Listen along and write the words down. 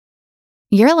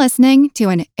You're listening to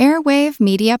an Airwave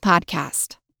Media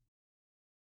Podcast.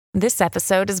 This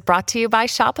episode is brought to you by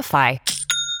Shopify.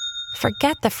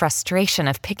 Forget the frustration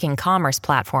of picking commerce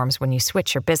platforms when you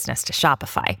switch your business to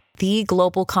Shopify, the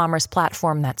global commerce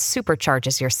platform that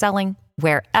supercharges your selling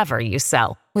wherever you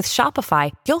sell. With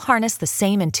Shopify, you'll harness the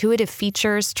same intuitive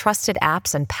features, trusted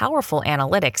apps, and powerful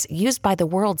analytics used by the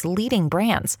world's leading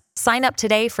brands. Sign up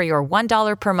today for your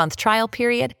 $1 per month trial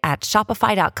period at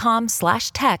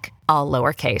shopify.com/tech, all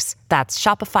lowercase. That's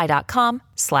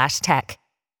shopify.com/tech.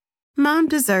 Mom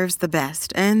deserves the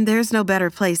best, and there's no better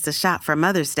place to shop for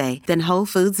Mother's Day than Whole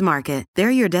Foods Market. They're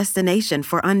your destination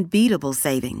for unbeatable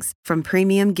savings, from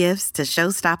premium gifts to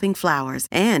show-stopping flowers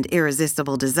and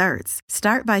irresistible desserts.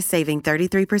 Start by saving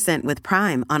 33% with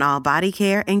Prime on all body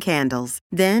care and candles.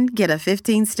 Then get a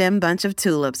 15-stem bunch of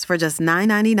tulips for just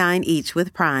 $9.99 each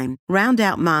with Prime. Round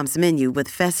out Mom's menu with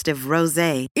festive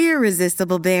rosé,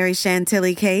 irresistible berry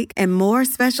chantilly cake, and more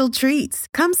special treats.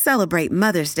 Come celebrate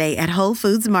Mother's Day at Whole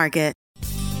Foods Market.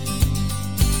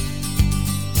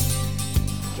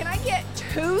 Can I get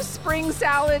 2 spring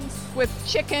salads with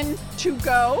chicken to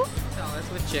go?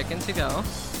 Salads with chicken to go.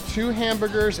 2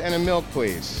 hamburgers and a milk,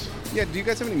 please. Yeah, do you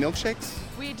guys have any milkshakes?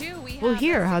 We do. We'll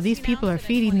hear how these people are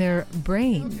feeding their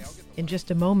brains in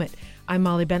just a moment. I'm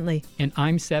Molly Bentley. And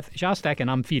I'm Seth Shostak, and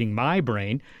I'm feeding my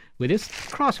brain with this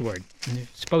crossword.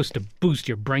 It's supposed to boost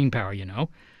your brain power, you know.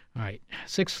 All right,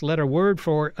 6-letter word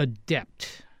for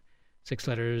adept. 6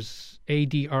 letters,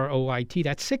 A-D-R-O-I-T.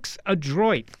 That's 6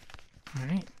 adroit. All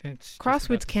right.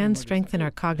 Crosswords can strengthen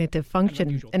our cognitive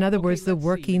function. In other words, the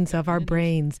workings of our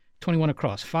brains. 21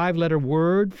 across. 5-letter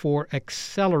word for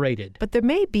accelerated. But there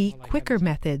may be quicker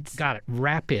methods. Got it.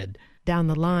 Rapid. Down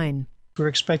the line. We're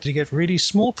expected to get really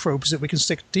small probes that we can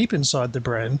stick deep inside the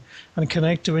brain and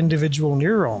connect to individual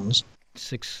neurons.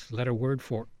 6-letter word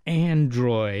for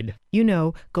android. You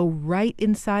know, go right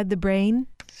inside the brain.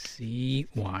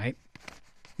 C-Y-B-O-R-G.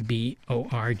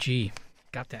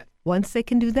 Got that. Once they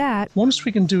can do that. Once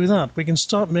we can do that, we can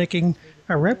start making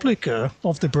a replica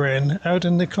of the brain out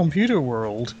in the computer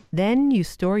world. Then you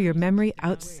store your memory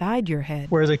outside your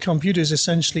head. Where the computer's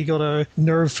essentially got a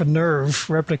nerve-for-nerve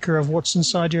replica of what's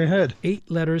inside your head. 8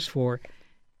 letters for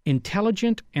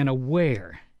intelligent and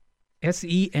aware.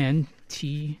 S-E-N-T-I-E-N-T.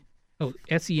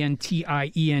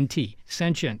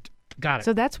 Sentient. Got it.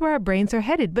 So that's where our brains are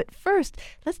headed. But first,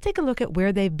 let's take a look at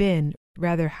where they've been.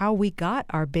 Rather, how we got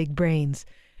our big brains.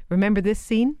 Remember this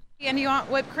scene? And you want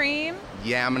whipped cream?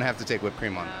 Yeah, I'm going to have to take whipped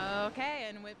cream on that. Okay,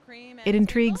 and whipped cream. And it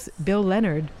intrigues Bill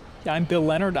Leonard. Yeah, I'm Bill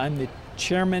Leonard. I'm the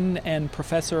chairman and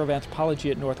professor of anthropology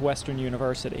at Northwestern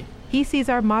University. He sees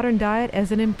our modern diet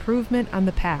as an improvement on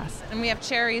the past. And we have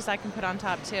cherries I can put on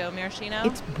top too. Maraschino?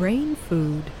 It's brain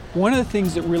food. One of the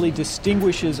things that really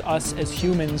distinguishes us as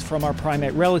humans from our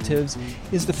primate relatives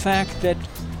is the fact that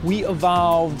we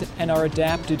evolved and are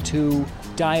adapted to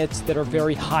diets that are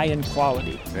very high in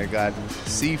quality. They got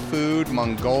seafood,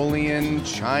 Mongolian,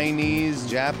 Chinese,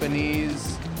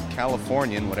 Japanese,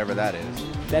 Californian, whatever that is.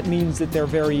 That means that they're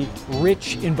very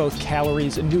rich in both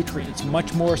calories and nutrients,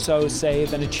 much more so, say,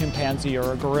 than a chimpanzee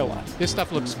or a gorilla. This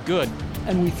stuff looks good.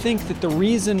 And we think that the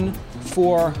reason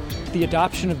for the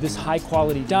adoption of this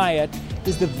high-quality diet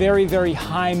is the very, very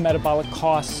high metabolic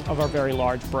costs of our very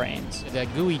large brains.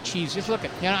 That gooey cheese, just look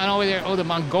at, and over there, the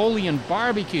Mongolian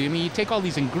barbecue. I mean, you take all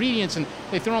these ingredients and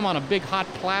they throw them on a big hot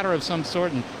platter of some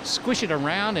sort and squish it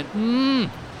around and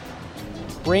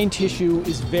Brain tissue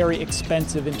is very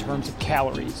expensive in terms of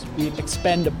calories. We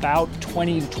expend about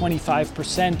 20 to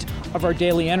 25% of our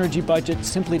daily energy budget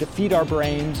simply to feed our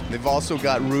brains. They've also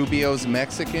got Rubio's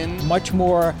Mexican. Much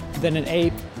more than an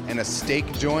ape. And a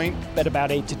steak joint. At about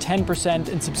 8 to 10%,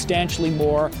 and substantially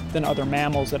more than other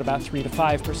mammals at about 3 to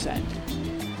 5%.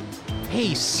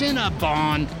 Hey,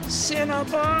 Cinnabon!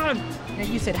 Cinnabon! Now,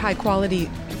 you said high-quality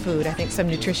food. I think some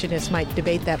nutritionists might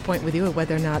debate that point with you,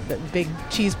 whether or not the big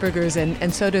cheeseburgers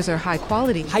and sodas are high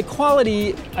quality. High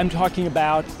quality, I'm talking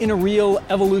about in a real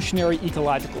evolutionary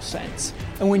ecological sense.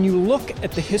 And when you look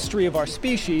at the history of our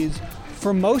species,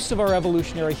 for most of our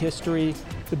evolutionary history,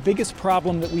 the biggest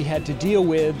problem that we had to deal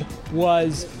with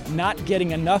was not getting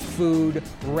enough food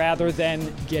rather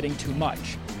than getting too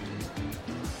much.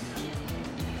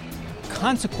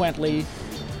 Consequently,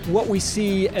 what we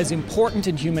see as important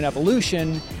in human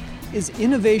evolution is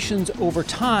innovations over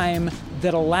time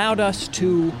that allowed us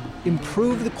to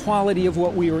improve the quality of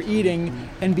what we were eating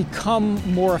and become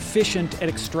more efficient at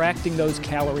extracting those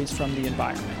calories from the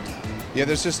environment. Yeah,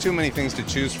 there's just too many things to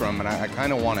choose from, and I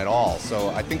kind of want it all. So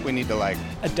I think we need to,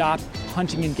 adopt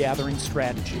hunting and gathering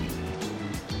strategy.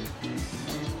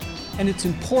 and it's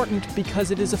important because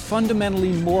it is a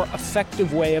fundamentally more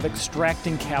effective way of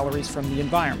extracting calories from the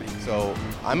environment. So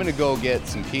I'm going to go get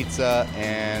some pizza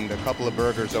and a couple of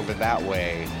burgers over that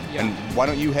way. Yeah. And why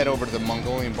don't you head over to the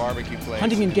Mongolian barbecue place?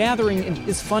 Hunting and gathering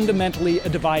is fundamentally a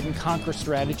divide and conquer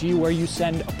strategy where you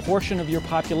send a portion of your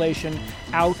population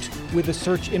out with a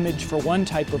search image for one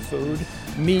type of food,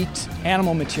 meat,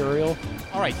 animal material.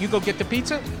 All right, you go get the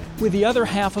pizza? With the other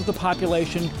half of the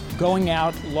population going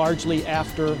out largely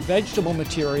after vegetable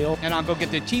material. And I'll go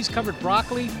get the cheese-covered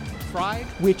broccoli fried?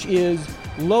 Which is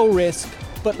low risk,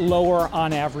 but lower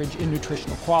on average in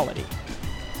nutritional quality.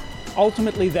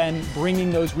 Ultimately then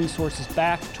bringing those resources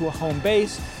back to a home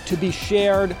base to be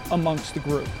shared amongst the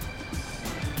group.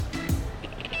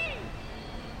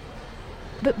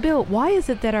 But Bill, why is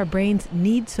it that our brains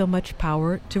need so much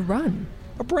power to run?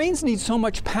 Our brains need so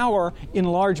much power in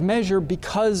large measure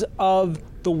because of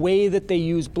the way that they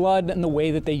use blood and the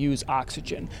way that they use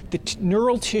oxygen. The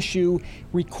neural tissue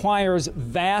requires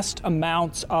vast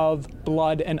amounts of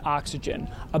blood and oxygen,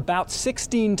 about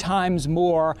 16 times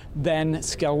more than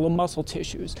skeletal muscle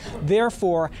tissues.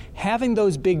 Therefore, having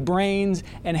those big brains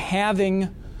and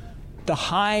having the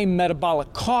high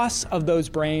metabolic costs of those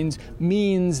brains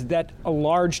means that a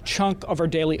large chunk of our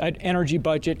daily energy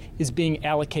budget is being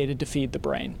allocated to feed the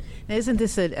brain. Now, isn't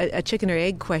this a chicken or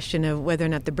egg question of whether or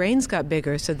not the brains got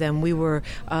bigger, so then we were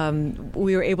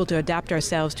able to adapt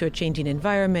ourselves to a changing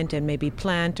environment and maybe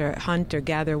plant or hunt or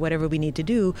gather whatever we need to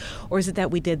do, or is it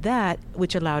that we did that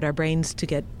which allowed our brains to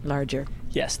get larger?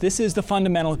 Yes, this is the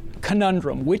fundamental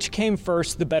conundrum. Which came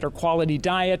first, the better quality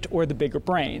diet or the bigger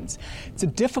brains? It's a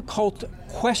difficult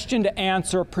question to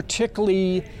answer,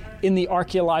 particularly in the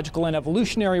archaeological and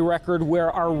evolutionary record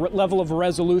where our level of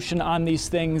resolution on these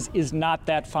things is not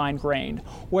that fine-grained.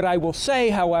 What I will say,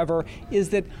 however, is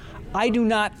that I do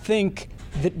not think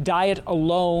that diet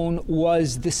alone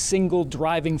was the single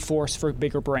driving force for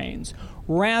bigger brains.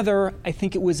 Rather, I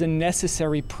think it was a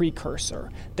necessary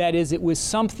precursor. That is, it was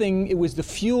the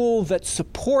fuel that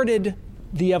supported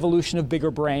the evolution of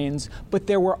bigger brains, but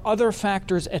there were other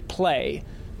factors at play.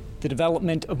 The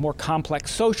development of more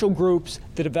complex social groups,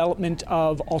 the development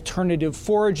of alternative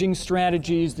foraging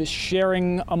strategies, the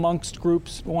sharing amongst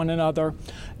groups, one another,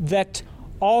 that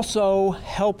also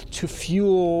helped to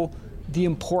fuel the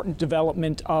important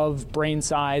development of brain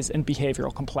size and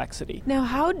behavioral complexity. Now,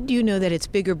 how do you know that it's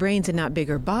bigger brains and not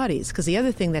bigger bodies? Because the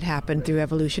other thing that happened through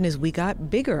evolution is we got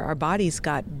bigger, our bodies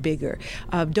got bigger.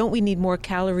 Don't we need more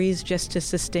calories just to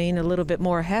sustain a little bit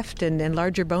more heft and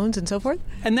larger bones and so forth?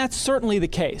 And that's certainly the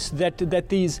case, that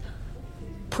these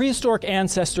prehistoric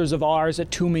ancestors of ours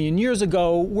at 2 million years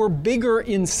ago were bigger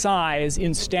in size,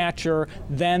 in stature,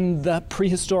 than the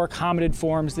prehistoric hominid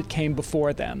forms that came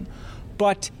before them.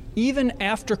 But even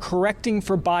after correcting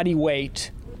for body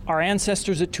weight, our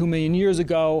ancestors at 2 million years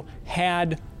ago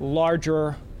had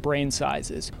larger brain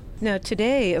sizes. Now,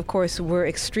 today, of course, we're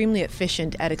extremely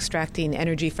efficient at extracting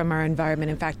energy from our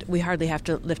environment. In fact, we hardly have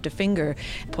to lift a finger,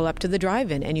 pull up to the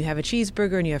drive-in, and you have a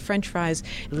cheeseburger and you have French fries,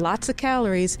 lots of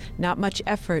calories, not much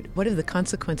effort. What have the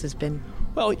consequences been?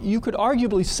 Well, you could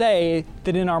arguably say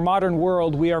that in our modern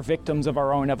world, we are victims of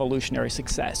our own evolutionary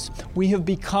success. We have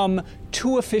become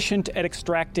too efficient at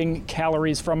extracting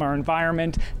calories from our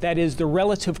environment. That is, the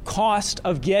relative cost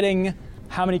of getting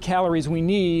how many calories we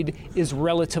need is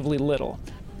relatively little.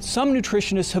 Some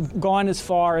nutritionists have gone as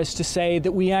far as to say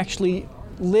that we actually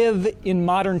live in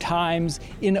modern times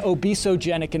in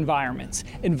obesogenic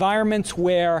environments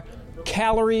where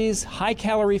calories,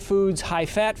 high-calorie foods,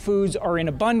 high-fat foods are in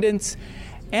abundance,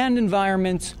 and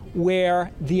environments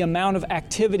where the amount of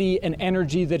activity and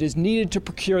energy that is needed to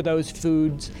procure those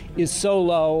foods is so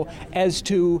low as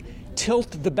to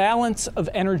tilt the balance of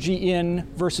energy in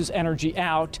versus energy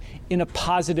out in a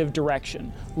positive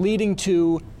direction, leading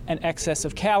to an excess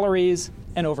of calories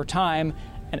and, over time,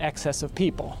 an excess of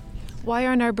people. Why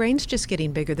aren't our brains just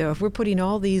getting bigger, though? If we're putting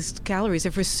all these calories,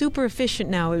 if we're super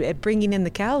efficient now at bringing in the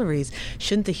calories,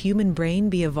 shouldn't the human brain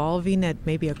be evolving at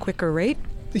maybe a quicker rate?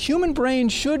 The human brain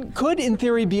could, in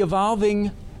theory, be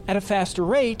evolving at a faster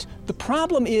rate. The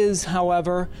problem is,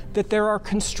 however, that there are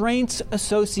constraints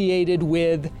associated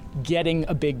with getting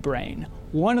a big brain.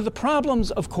 One of the problems,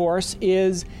 of course,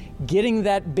 is getting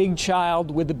that big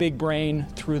child with the big brain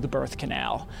through the birth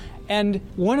canal. And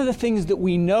one of the things that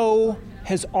we know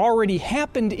has already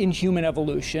happened in human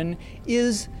evolution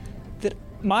is that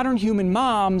modern human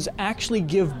moms actually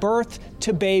give birth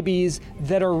to babies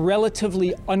that are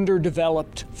relatively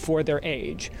underdeveloped for their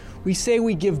age. We say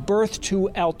we give birth to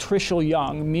altricial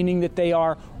young, meaning that they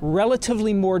are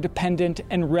relatively more dependent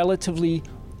and relatively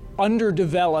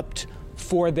underdeveloped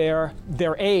for their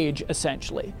age,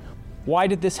 essentially. Why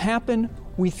did this happen?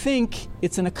 We think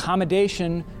it's an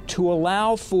accommodation to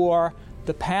allow for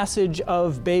the passage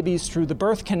of babies through the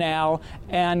birth canal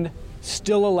and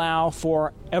still allow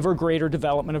for ever greater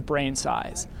development of brain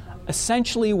size.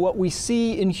 Essentially, what we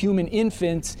see in human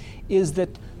infants is that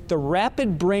the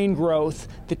rapid brain growth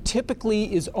that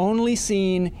typically is only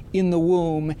seen in the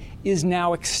womb is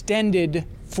now extended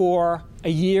for a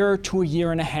year to a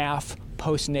year and a half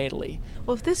postnatally.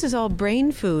 Well, if this is all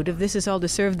brain food, if this is all to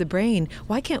serve the brain,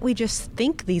 why can't we just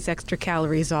think these extra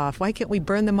calories off? Why can't we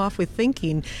burn them off with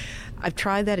thinking? I've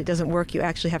tried that. It doesn't work. You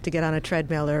actually have to get on a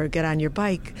treadmill or get on your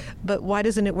bike. But why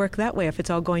doesn't it work that way if it's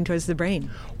all going towards the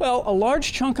brain? Well, a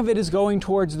large chunk of it is going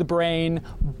towards the brain,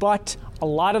 but a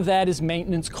lot of that is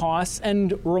maintenance costs.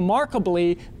 And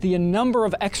remarkably, the number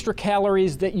of extra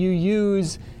calories that you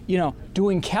use,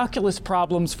 doing calculus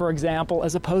problems, for example,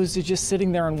 as opposed to just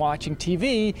sitting there and watching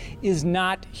TV, is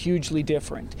not hugely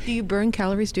different. Do you burn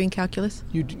calories doing calculus?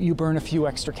 You burn a few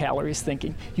extra calories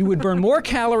thinking. You would burn more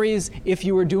calories if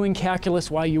you were doing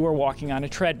calculus while you were walking on a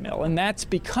treadmill. And that's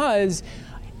because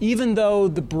even though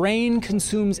the brain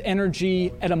consumes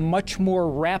energy at a much more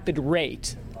rapid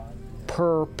rate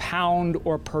per pound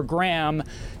or per gram,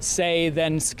 say,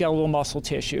 than skeletal muscle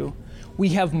tissue, we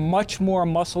have much more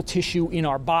muscle tissue in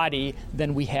our body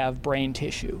than we have brain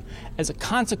tissue. As a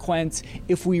consequence,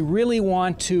 if we really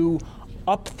want to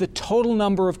up the total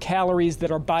number of calories that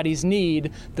our bodies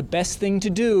need, the best thing to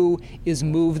do is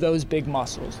move those big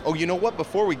muscles. Oh, you know what?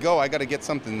 Before we go, I got to get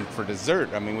something for dessert.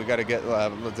 I mean, we got to get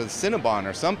the Cinnabon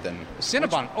or something.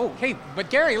 Cinnabon? Oh, hey,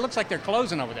 but Gary, it looks like they're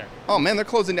closing over there. Oh, man, they're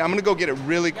closing down. I'm going to go get it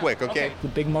really quick, okay? The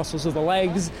big muscles of the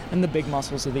legs and the big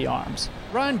muscles of the arms.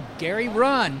 Run, Gary,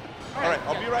 run. All right,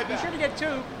 I'll be right back. Be sure to get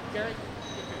two, Gary.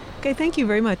 Okay, thank you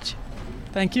very much.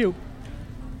 Thank you.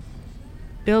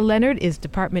 Bill Leonard is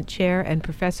Department Chair and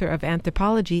Professor of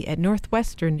Anthropology at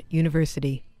Northwestern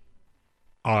University.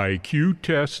 IQ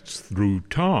tests through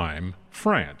time,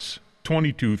 France,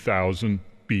 22,000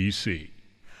 BC.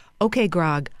 Okay,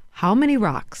 Grog, how many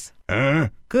rocks?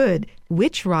 Good.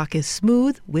 Which rock is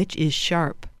smooth, which is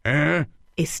sharp? A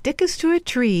stick is to a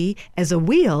tree as a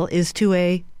wheel is to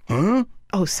a...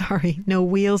 Oh, sorry, no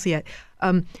wheels yet.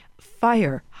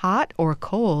 Fire, hot or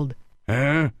cold?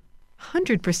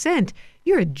 100%.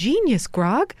 You're a genius,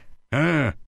 Grog.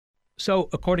 So,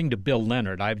 according to Bill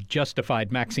Leonard, I've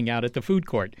justified maxing out at the food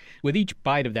court. With each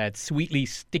bite of that sweetly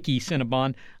sticky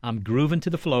Cinnabon, I'm grooving to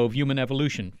the flow of human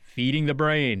evolution, feeding the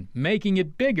brain, making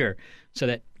it bigger, so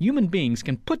that human beings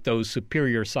can put those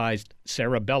superior-sized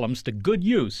cerebellums to good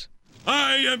use.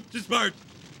 I am too smart.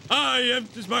 I am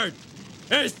too smart.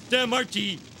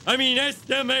 S-M-R-T. I mean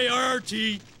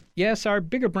S-M-A-R-R-T. Yes, our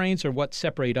bigger brains are what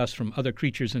separate us from other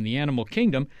creatures in the animal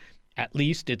kingdom. At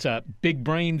least it's a big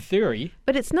brain theory.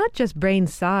 But it's not just brain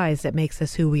size that makes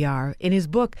us who we are. In his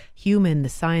book, Human, the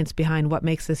Science Behind What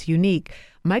Makes Us Unique,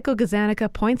 Michael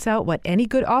Gazzaniga points out what any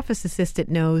good office assistant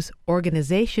knows: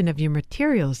 organization of your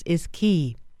materials is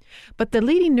key. But the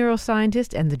leading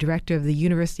neuroscientist and the director of the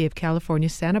University of California,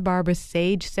 Santa Barbara's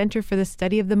Sage Center for the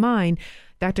Study of the Mind,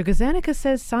 Dr. Gazzaniga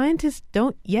says scientists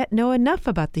don't yet know enough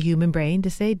about the human brain to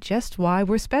say just why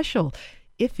we're special,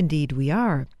 if indeed we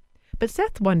are. But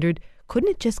Seth wondered, couldn't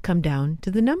it just come down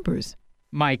to the numbers?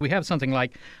 Mike, we have something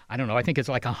like, I think it's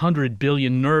like 100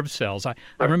 billion nerve cells. I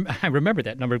remember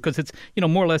that number because it's,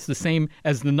 more or less the same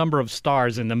as the number of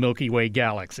stars in the Milky Way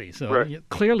galaxy. So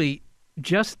clearly,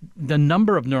 just the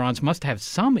number of neurons must have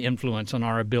some influence on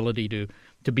our ability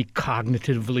to be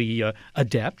cognitively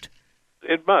adept.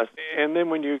 It must. And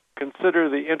then when you consider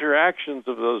the interactions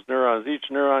of those neurons, each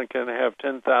neuron can have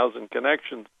 10,000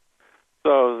 connections.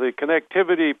 So the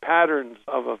connectivity patterns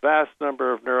of a vast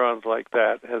number of neurons like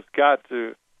that has got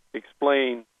to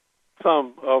explain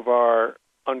some of our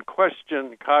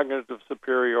unquestioned cognitive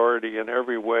superiority in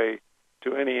every way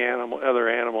to any other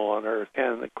animal on Earth.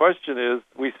 And the question is,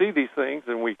 we see these things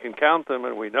and we can count them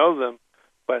and we know them,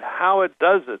 but how it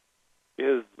does it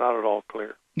is not at all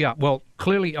clear. Yeah, well,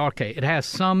 clearly, okay, it has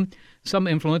some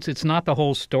influence. It's not the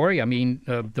whole story. I mean,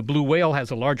 the blue whale has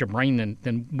a larger brain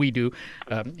than we do,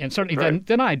 and certainly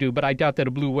than I do, but I doubt that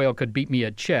a blue whale could beat me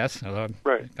at chess. Got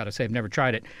to say, I've never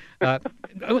tried it.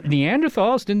 Didn't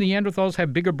Neanderthals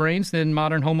have bigger brains than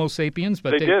modern Homo sapiens?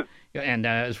 But they did. And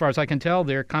as far as I can tell,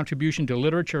 their contribution to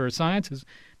literature or science has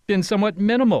been somewhat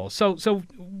minimal. So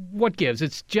what gives?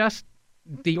 It's just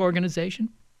the organization?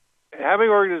 Having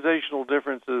organizational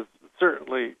differences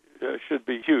certainly should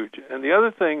be huge. And the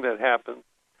other thing that happens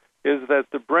is that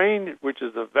the brain, which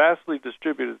is a vastly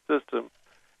distributed system,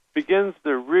 begins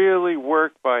to really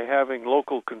work by having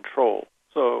local control.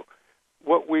 So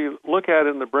what we look at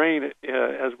in the brain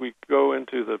as we go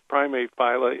into the primate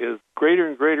phyla is greater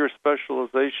and greater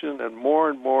specialization and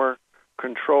more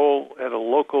control at a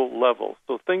local level.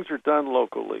 So things are done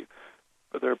locally.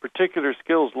 But there are particular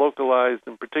skills localized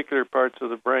in particular parts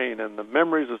of the brain, and the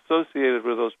memories associated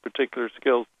with those particular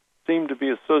skills seem to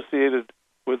be associated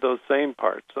with those same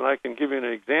parts. And I can give you an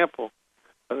example,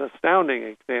 an astounding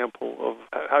example of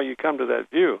how you come to that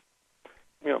view.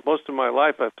 Most of my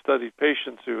life I've studied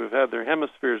patients who have had their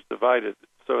hemispheres divided,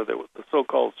 so that was the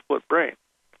so-called split brain.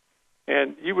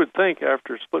 And you would think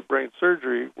after split brain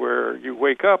surgery, where you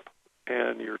wake up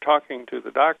and you're talking to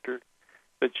the doctor,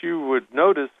 that you would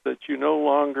notice that you no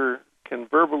longer can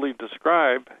verbally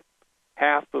describe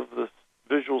half of the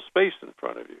visual space in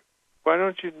front of you. Why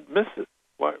don't you miss it?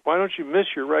 Why don't you miss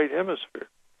your right hemisphere?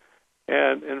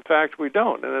 And in fact, we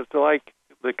don't. And it's like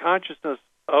the consciousness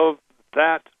of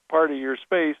that part of your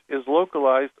space is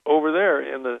localized over there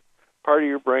in the part of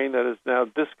your brain that is now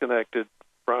disconnected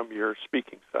from your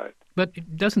speaking side. But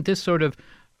doesn't this sort of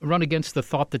run against the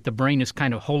thought that the brain is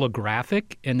kind of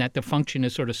holographic and that the function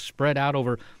is sort of spread out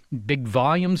over big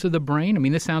volumes of the brain? I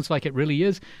mean, this sounds like it really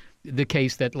is the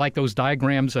case that, like those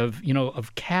diagrams of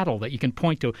cattle, that you can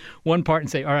point to one part and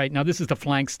say, all right, now this is the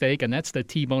flank steak and that's the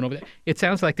T-bone over there. It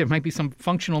sounds like there might be some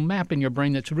functional map in your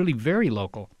brain that's really very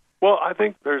local. Well, I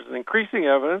think there's increasing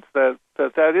evidence that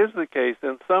is the case,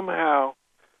 and somehow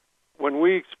when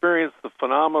we experience the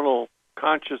phenomenal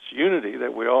conscious unity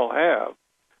that we all have,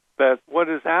 that what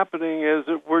is happening is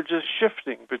that we're just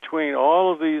shifting between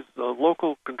all of these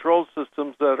local control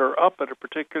systems that are up at a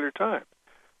particular time.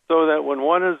 So that when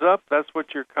one is up, that's what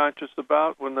you're conscious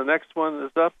about. When the next one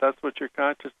is up, that's what you're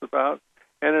conscious about.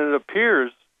 And it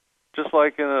appears, just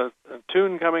like in a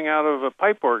tune coming out of a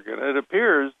pipe organ, it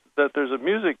appears that there's a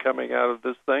music coming out of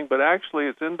this thing, but actually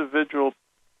it's individual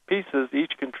pieces,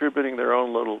 each contributing their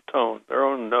own little tone, their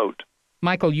own note.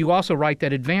 Michael, you also write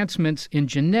that advancements in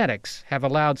genetics have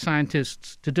allowed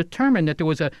scientists to determine that there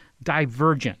was a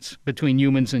divergence between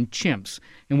humans and chimps,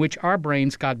 in which our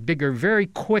brains got bigger very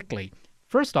quickly.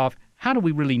 First off, how do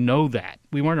we really know that?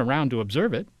 We weren't around to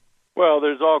observe it. Well,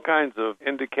 there's all kinds of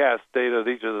IndiCast data.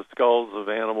 These are the skulls of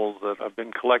animals that have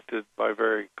been collected by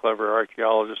very clever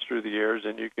archaeologists through the years,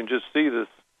 and you can just see this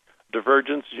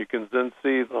divergence. You can then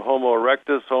see the Homo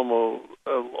erectus, whole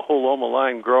Homo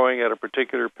line growing at a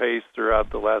particular pace throughout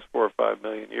the last 4 or 5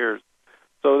 million years.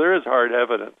 So there is hard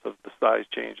evidence of the size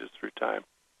changes through time.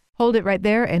 Hold it right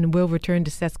there, and we'll return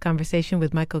to Seth's conversation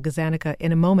with Michael Gazzaniga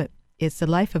in a moment. It's The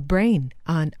Life of Brain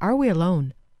on Are We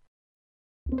Alone?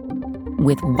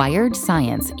 With Wired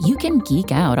Science, you can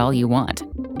geek out all you want.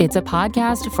 It's a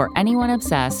podcast for anyone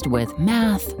obsessed with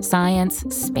math, science,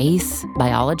 space,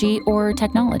 biology, or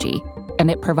technology.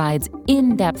 And it provides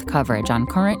in-depth coverage on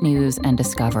current news and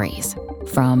discoveries.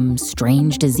 From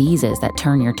strange diseases that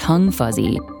turn your tongue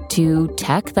fuzzy to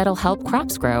tech that'll help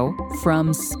crops grow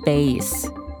from space.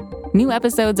 New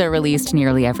episodes are released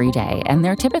nearly every day, and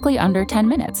they're typically under 10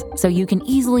 minutes, so you can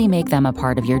easily make them a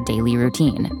part of your daily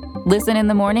routine. Listen in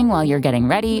the morning while you're getting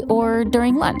ready, or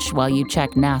during lunch while you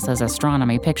check NASA's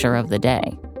astronomy picture of the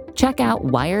day. Check out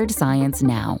Wired Science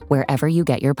now, wherever you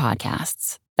get your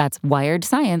podcasts. That's Wired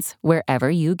Science,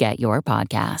 wherever you get your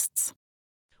podcasts.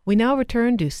 We now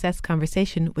return to Seth's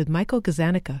conversation with Michael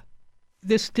Gazzaniga.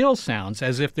 This still sounds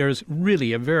as if there's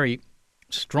really a very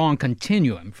strong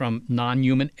continuum from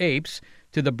non-human apes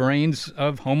to the brains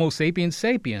of Homo sapiens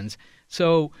sapiens.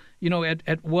 So,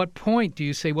 at what point do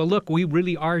you say, well, look, we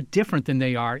really are different than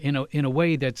they are in a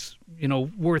way that's,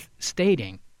 worth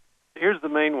stating? Here's the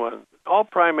main one. All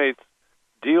primates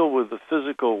deal with the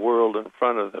physical world in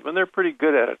front of them, and they're pretty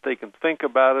good at it. They can think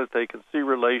about it, they can see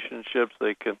relationships,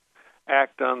 they can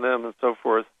act on them, and so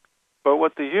forth. But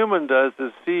what the human does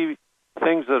is see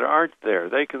things that aren't there.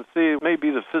 They can see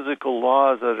maybe the physical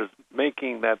laws that is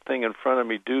making that thing in front of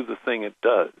me do the thing it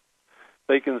does.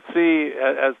 They can see,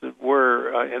 as it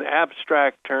were, in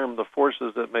abstract term, the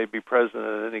forces that may be present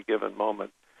at any given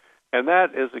moment. And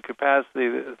that is a capacity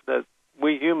that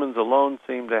we humans alone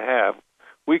seem to have.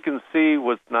 We can see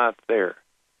what's not there,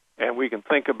 and we can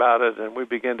think about it, and we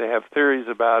begin to have theories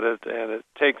about it, and it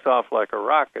takes off like a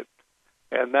rocket.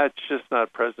 And that's just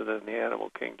not present in the animal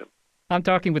kingdom. I'm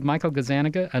talking with Michael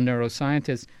Gazzaniga, a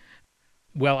neuroscientist.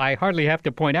 Well, I hardly have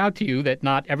to point out to you that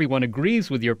not everyone agrees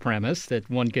with your premise that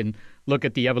one can look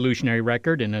at the evolutionary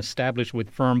record and establish with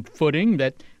firm footing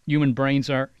that human brains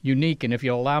are unique. And if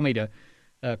you'll allow me to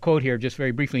quote here just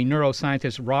very briefly,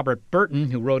 neuroscientist Robert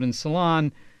Burton, who wrote in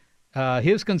Salon,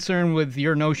 his concern with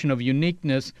your notion of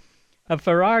uniqueness A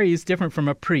Ferrari is different from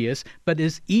a Prius, but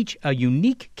is each a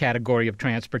unique category of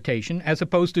transportation as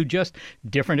opposed to just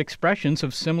different expressions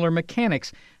of similar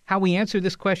mechanics? How we answer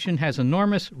this question has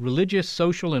enormous religious,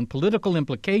 social, and political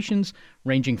implications,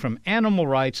 ranging from animal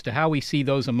rights to how we see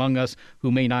those among us who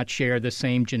may not share the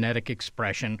same genetic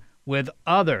expression with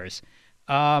others.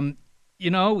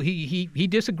 He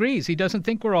disagrees. He doesn't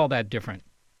think we're all that different.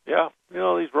 Yeah,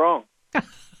 he's wrong.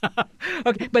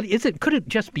 Okay, but could it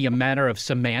just be a matter of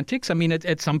semantics? I mean,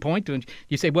 at some point,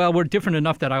 you say, well, we're different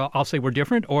enough that I'll say we're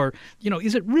different, or,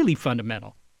 is it really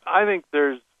fundamental? I think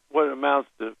there's what amounts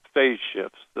to phase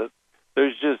shifts, that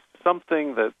there's just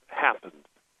something that happens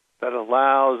that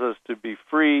allows us to be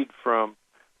freed from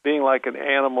being like an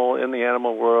animal in the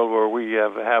animal world where we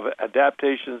have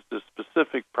adaptations to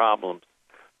specific problems,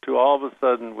 to all of a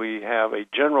sudden we have a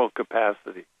general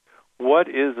capacity. What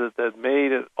is it that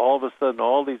made it all of a sudden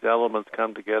all these elements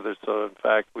come together so, in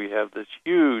fact, we have this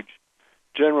huge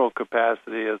general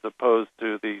capacity as opposed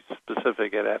to these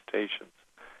specific adaptations?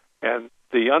 And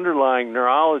the underlying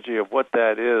neurology of what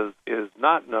that is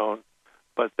not known,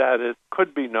 but that it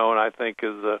could be known, I think,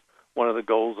 is one of the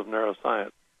goals of neuroscience.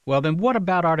 Well, then what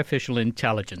about artificial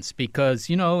intelligence? Because,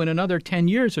 in another 10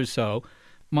 years or so,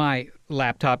 my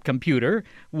laptop computer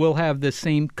will have the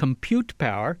same compute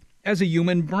power as a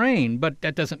human brain, but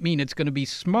that doesn't mean it's going to be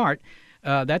smart.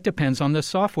 That depends on the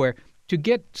software. To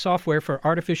get software for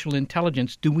artificial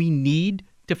intelligence, do we need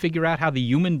to figure out how the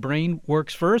human brain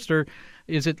works first, or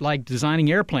is it like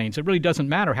designing airplanes? It really doesn't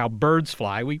matter how birds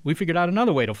fly. We figured out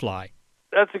another way to fly.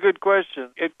 That's a good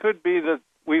question. It could be that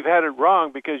we've had it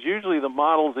wrong, because usually the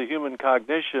models of human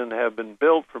cognition have been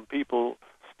built from people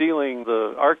stealing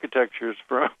the architectures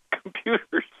from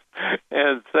computers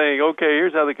and saying, okay,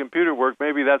 here's how the computer works.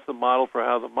 Maybe that's the model for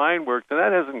how the mind works. And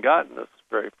that hasn't gotten us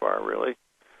very far, really.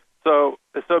 So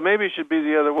maybe it should be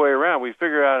the other way around. We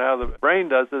figure out how the brain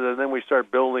does it, and then we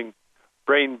start building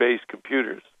brain-based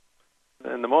computers.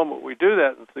 And the moment we do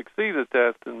that and succeed at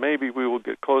that, then maybe we will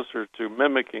get closer to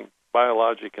mimicking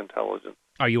biologic intelligence.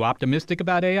 Are you optimistic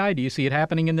about AI? Do you see it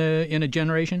happening in a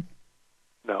generation?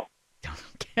 No.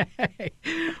 Okay.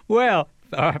 Well,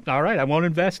 all right, I won't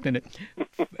invest in it.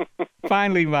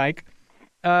 Finally, Mike,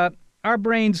 our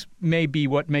brains may be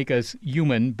what make us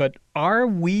human, but are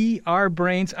we our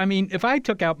brains? I mean, if I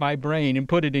took out my brain and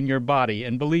put it in your body,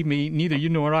 and believe me, neither you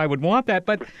nor I would want that,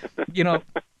 but,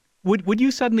 would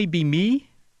you suddenly be me?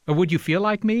 Or would you feel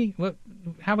like me?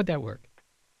 How would that work?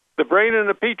 The brain in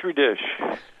a petri dish.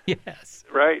 Yes.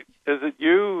 Right? Is it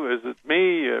you? Is it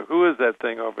me? Who is that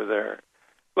thing over there?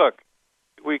 Look,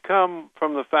 we come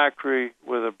from the factory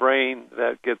with a brain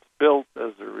that gets built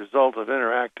as a result of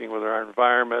interacting with our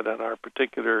environment and our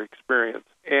particular experience.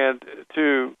 And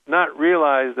to not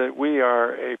realize that we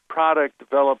are a product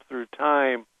developed through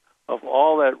time of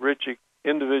all that rich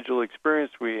individual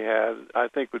experience we had, I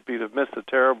think would be to miss a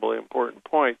terribly important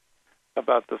point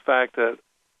about the fact that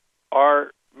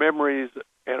our memories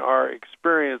and our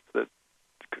experience that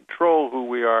control who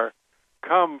we are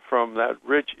come from that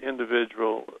rich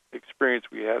individual experience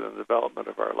we had in the development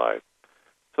of our life.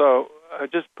 So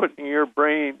just putting your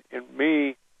brain in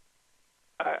me,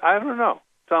 I don't know.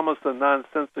 It's almost a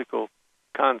nonsensical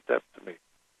concept to me,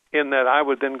 in that I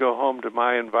would then go home to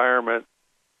my environment,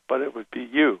 but it would be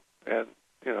you. And,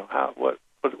 what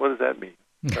does that mean?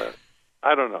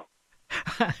 I don't know.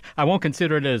 I won't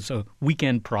consider it as a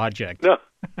weekend project. No.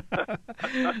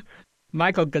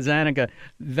 Michael Gazzaniga,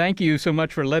 thank you so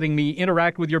much for letting me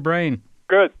interact with your brain.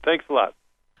 Good. Thanks a lot.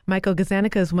 Michael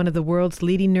Gazzaniga is one of the world's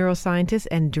leading neuroscientists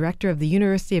and director of the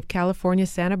University of California,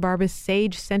 Santa Barbara's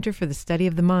SAGE Center for the Study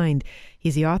of the Mind.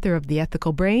 He's the author of The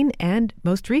Ethical Brain and,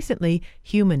 most recently,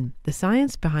 Human, the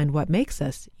Science Behind What Makes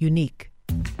Us Unique.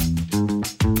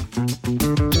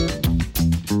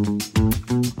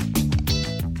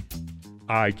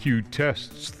 IQ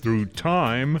tests through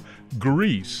time,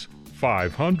 Greece,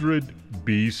 500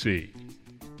 BC.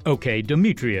 Okay,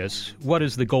 Demetrius, what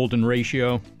is the golden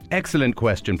ratio? Excellent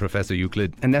question, Professor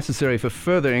Euclid, and necessary for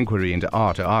further inquiry into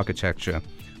art or architecture.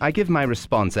 I give my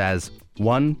response as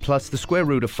 1 plus the square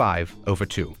root of 5 over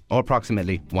 2, or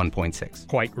approximately 1.6.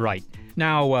 Quite right.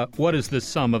 Now, what is the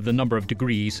sum of the number of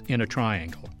degrees in a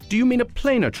triangle? Do you mean a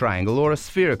planar triangle or a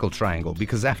spherical triangle?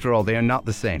 Because after all, they are not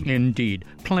the same. Indeed,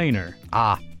 planar.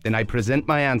 Then I present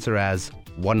my answer as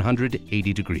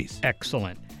 180 degrees.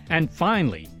 Excellent. And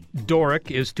finally,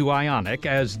 Doric is to Ionic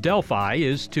as Delphi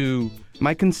is to...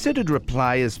 My considered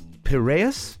reply is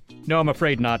Piraeus? No, I'm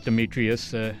afraid not,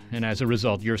 Demetrius. And as a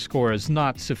result, your score is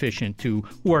not sufficient to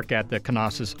work at the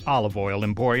Knossos Olive Oil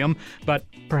Emporium, but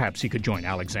perhaps you could join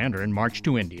Alexander and march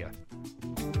to India.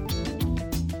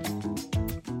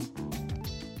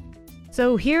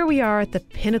 So here we are at the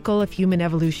pinnacle of human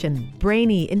evolution.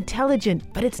 Brainy, intelligent,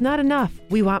 but it's not enough.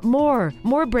 We want more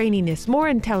braininess, more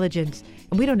intelligence.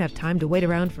 And we don't have time to wait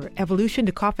around for evolution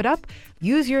to cough it up.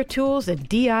 Use your tools and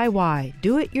DIY.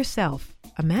 Do it yourself.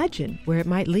 Imagine where it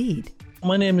might lead.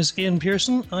 My name is Ian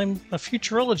Pearson. I'm a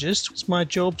futurologist. It's my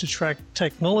job to track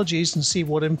technologies and see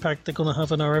what impact they're going to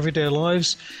have on our everyday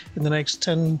lives in the next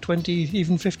 10, 20,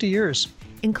 even 50 years.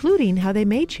 Including how they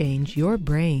may change your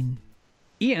brain.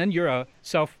 Ian, you're a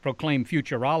self-proclaimed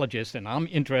futurologist, and I'm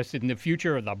interested in the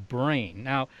future of the brain.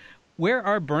 Now, where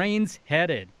are brains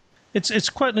headed? It's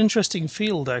quite an interesting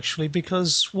field, actually,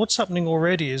 because what's happening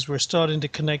already is we're starting to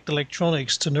connect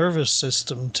electronics to nervous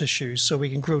system tissues so we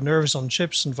can grow nerves on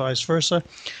chips and vice versa.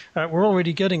 We're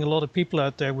already getting a lot of people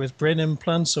out there with brain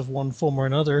implants of one form or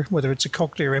another, whether it's a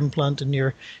cochlear implant in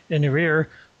your ear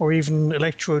or even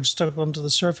electrodes stuck onto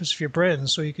the surface of your brain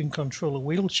so you can control a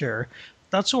wheelchair.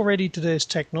 That's already today's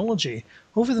technology.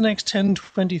 Over the next 10,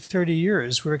 20, 30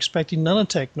 years, we're expecting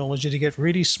nanotechnology to get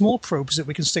really small probes that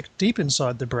we can stick deep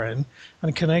inside the brain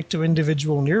and connect to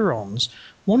individual neurons.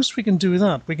 Once we can do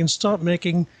that, we can start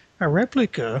making a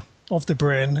replica of the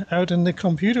brain out in the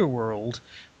computer world,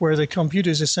 where the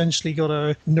computer's essentially got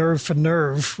a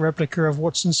nerve-for-nerve replica of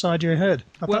what's inside your head.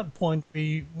 At that point,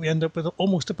 we end up with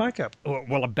almost a backup.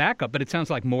 Well, a backup, but it sounds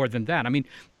like more than that. I mean,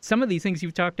 some of these things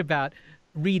you've talked about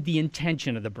read the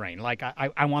intention of the brain. Like,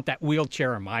 I want that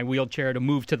wheelchair, my wheelchair, to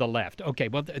move to the left. Okay,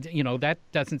 well, that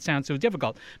doesn't sound so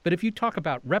difficult. But if you talk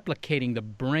about replicating the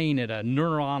brain at a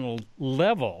neuronal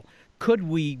level, could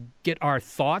we get our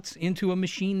thoughts into a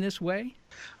machine this way?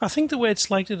 I think the way it's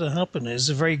likely to happen is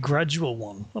a very gradual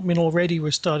one. I mean, already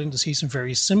we're starting to see some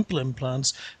very simple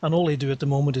implants, and all they do at the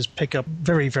moment is pick up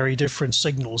very, very different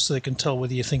signals so they can tell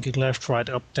whether you're thinking left, right,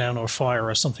 up, down, or fire,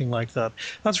 or something like that.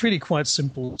 That's really quite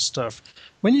simple stuff.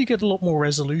 When you get a lot more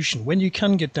resolution, when you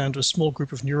can get down to a small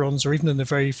group of neurons, or even in the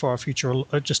very far future,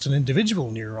 just an individual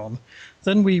neuron,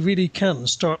 then we really can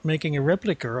start making a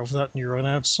replica of that neuron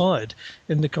outside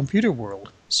in the computer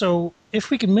world. So if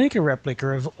we can make a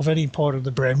replica of any part of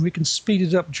the brain, we can speed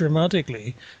it up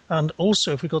dramatically. And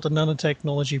also, if we've got the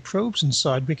nanotechnology probes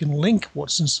inside, we can link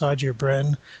what's inside your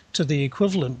brain to the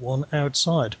equivalent one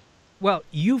outside. Well,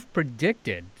 you've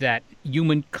predicted that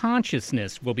human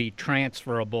consciousness will be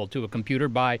transferable to a computer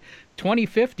by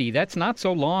 2050. That's not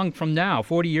so long from now,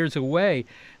 40 years away.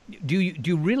 Do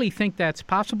you really think that's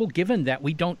possible, given that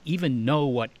we don't even know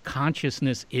what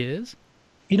consciousness is?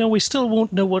 You know, we still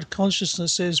won't know what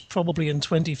consciousness is probably in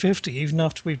 2050, even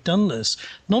after we've done this.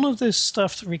 None of this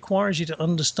stuff requires you to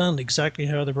understand exactly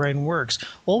how the brain works.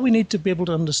 All we need to be able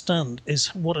to understand is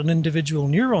what an individual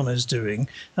neuron is doing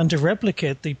and to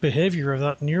replicate the behavior of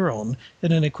that neuron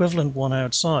in an equivalent one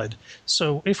outside.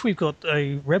 So if we've got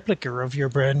a replica of your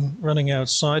brain running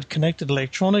outside, connected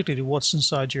electronically to what's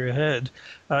inside your head,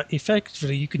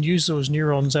 effectively you can use those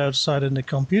neurons outside in the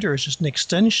computer as just an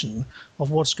extension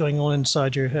of what's going on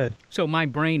inside your head. So my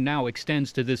brain now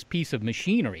extends to this piece of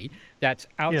machinery that's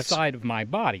outside of my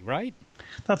body, right?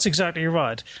 That's exactly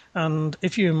right. And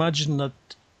if you imagine that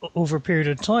over a period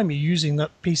of time, you're using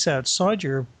that piece outside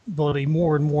your body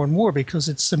more and more and more because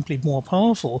it's simply more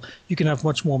powerful. You can have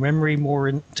much more memory, more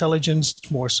intelligence,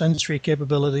 more sensory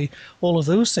capability. All of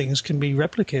those things can be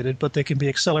replicated, but they can be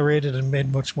accelerated and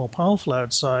made much more powerful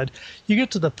outside. You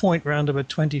get to the point around about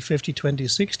 2050,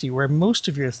 2060, where most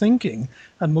of your thinking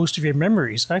and most of your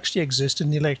memories actually exist in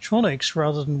the electronics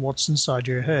rather than what's inside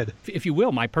your head. If you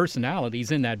will, my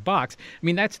personality's in that box. I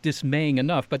mean, that's dismaying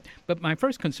enough. But my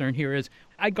first concern here is,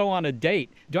 I go on a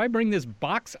date. Do I bring this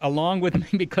box along with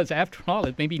me? Because after all,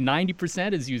 it's maybe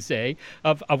 90%, as you say,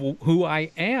 of who I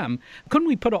am. Couldn't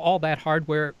we put all that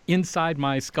hardware inside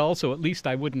my skull so at least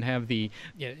I wouldn't have the,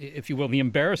 if you will, the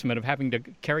embarrassment of having to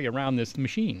carry around this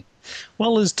machine?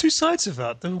 Well, there's two sides of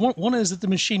that. One is that the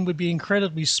machine would be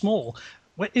incredibly small.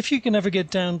 If you can ever get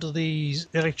down to the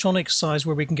electronic size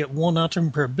where we can get 1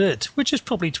 atom per bit, which is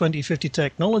probably 2050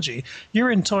 technology, your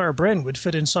entire brain would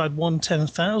fit inside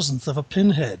 1/10,000th of a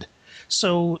pinhead.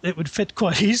 So it would fit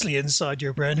quite easily inside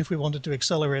your brain if we wanted to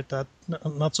accelerate that,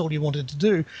 and that's all you wanted to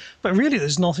do. But really,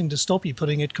 there's nothing to stop you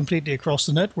putting it completely across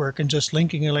the network and just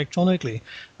linking electronically.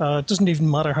 It doesn't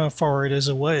even matter how far it is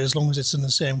away, as long as it's in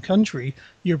the same country.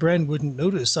 Your brain wouldn't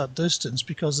notice that distance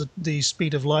because the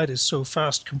speed of light is so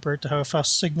fast compared to how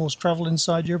fast signals travel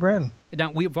inside your brain.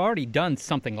 Now, we've already done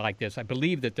something like this. I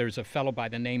believe that there's a fellow by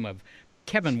the name of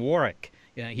Kevin Warwick.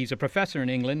 He's a professor in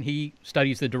England. He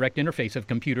studies the direct interface of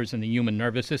computers in the human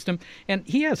nervous system, and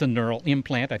he has a neural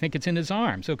implant. I think it's in his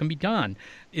arm, so it can be done.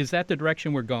 Is that the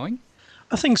direction we're going?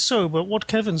 I think so, but what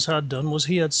Kevin's had done was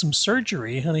he had some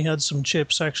surgery and he had some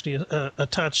chips actually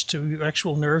attached to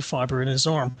actual nerve fiber in his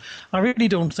arm. I really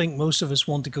don't think most of us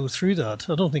want to go through that.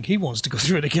 I don't think he wants to go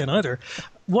through it again either.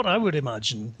 What I would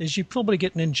imagine is you probably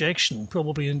get an injection,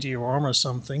 probably into your arm or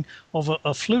something, of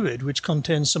a fluid which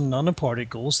contains some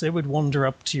nanoparticles. They would wander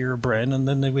up to your brain and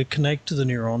then they would connect to the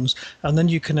neurons, and then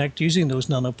you connect using those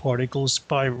nanoparticles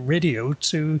by radio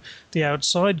to the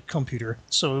outside computer.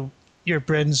 So your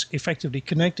brain's effectively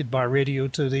connected by radio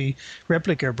to the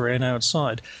replica brain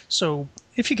outside. So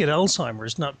if you get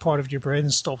Alzheimer's and that part of your brain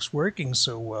stops working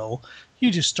so well, you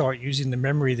just start using the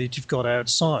memory that you've got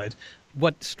outside.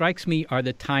 What strikes me are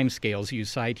the timescales you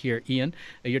cite here, Ian.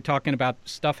 You're talking about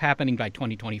stuff happening by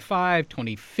 2025,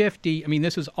 2050. I mean,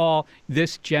 this is all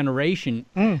this generation.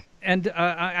 And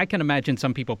I can imagine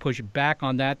some people push back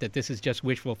on that this is just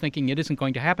wishful thinking. It isn't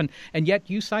going to happen. And yet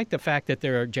you cite the fact that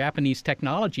there are Japanese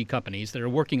technology companies that are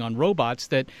working on robots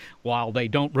that, while they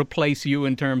don't replace you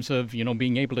in terms of,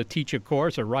 being able to teach a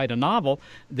course or write a novel,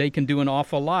 they can do an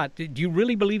awful lot. Do you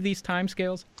really believe these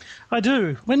timescales? I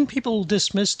do. When people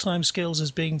dismiss timescales as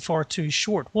being far too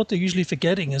short, what they're usually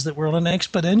forgetting is that we're on an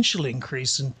exponential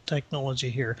increase in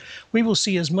technology here. We will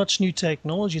see as much new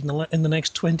technology in the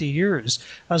next 20 years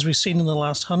as we've seen in the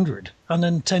last 100, and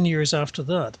then 10 years after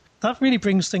that. That really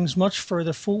brings things much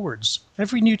further forwards.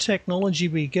 Every new technology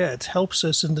we get helps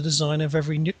us in the design of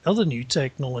every other new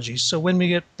technology. So when we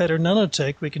get better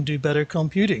nanotech, we can do better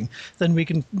computing. Then we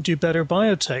can do better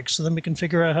biotech. So then we can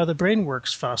figure out how the brain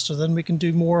works faster. Then we can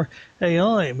do more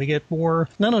AI and we get more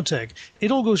nanotech.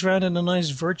 It all goes around in a nice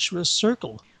virtuous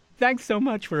circle. Thanks so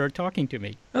much for talking to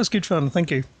me. That was good fun.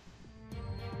 Thank you.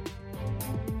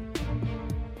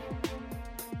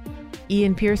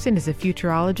 Ian Pearson is a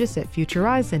futurologist at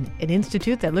Futurizon, an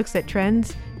institute that looks at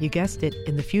trends, you guessed it,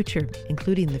 in the future,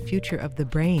 including the future of the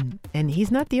brain. And he's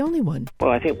not the only one. Well,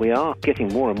 I think we are getting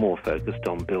more and more focused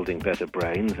on building better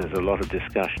brains. There's a lot of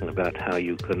discussion about how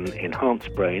you can enhance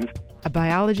brains. A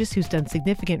biologist who's done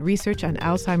significant research on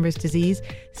Alzheimer's disease,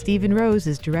 Steven Rose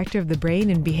is director of the Brain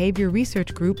and Behavior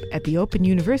Research Group at the Open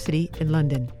University in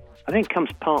London. I think it comes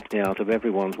partly out of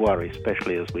everyone's worry,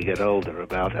 especially as we get older,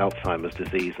 about Alzheimer's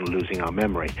disease and losing our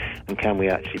memory, and can we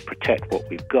actually protect what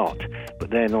we've got? But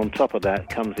then on top of that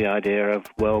comes the idea of,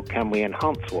 well, can we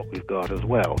enhance what we've got as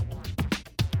well?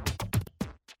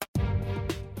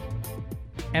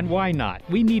 And why not?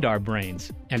 We need our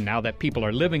brains. And now that people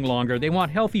are living longer, they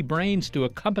want healthy brains to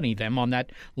accompany them on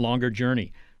that longer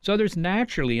journey. So there's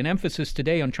naturally an emphasis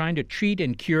today on trying to treat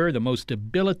and cure the most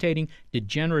debilitating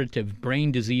degenerative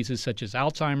brain diseases such as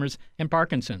Alzheimer's and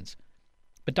Parkinson's.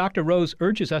 But Dr. Rose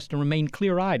urges us to remain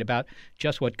clear-eyed about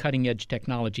just what cutting-edge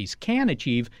technologies can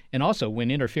achieve, and also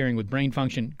when interfering with brain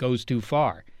function goes too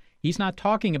far. He's not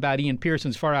talking about Ian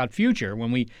Pearson's far-out future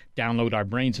when we download our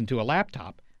brains into a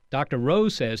laptop. Dr.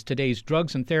 Rose says today's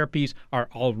drugs and therapies are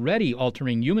already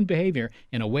altering human behavior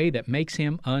in a way that makes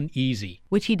him uneasy.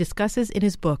 Which he discusses in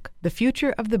his book, The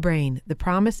Future of the Brain, The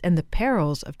Promise and the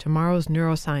Perils of Tomorrow's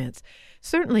Neuroscience.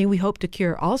 Certainly, we hope to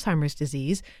cure Alzheimer's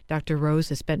disease. Dr. Rose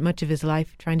has spent much of his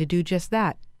life trying to do just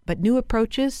that. But new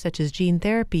approaches, such as gene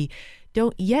therapy,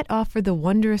 don't yet offer the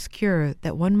wondrous cure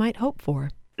that one might hope for.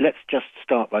 Let's just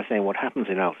start by saying what happens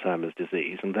in Alzheimer's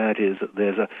disease, and that is that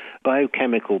there's a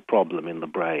biochemical problem in the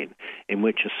brain in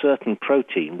which a certain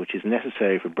protein, which is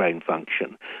necessary for brain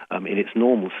function in its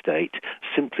normal state,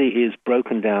 simply is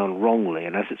broken down wrongly,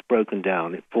 and as it's broken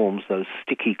down, it forms those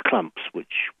sticky clumps,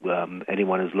 which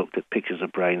anyone who's looked at pictures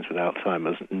of brains with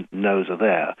Alzheimer's knows are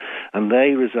there, and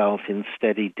they result in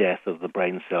steady death of the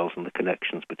brain cells and the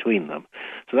connections between them.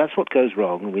 So that's what goes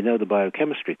wrong, and we know the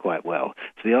biochemistry quite well.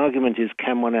 So the argument is,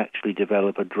 can one actually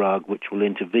develop a drug which will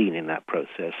intervene in that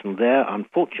process? And there,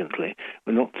 unfortunately,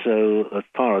 we're not so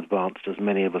far advanced as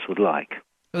many of us would like.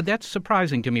 That's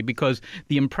surprising to me because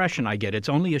the impression I get, it's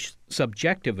only a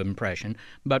subjective impression,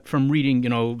 but from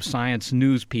reading, science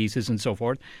news pieces and so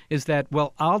forth, is that,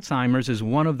 well, Alzheimer's is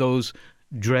one of those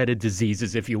dreaded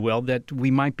diseases, if you will, that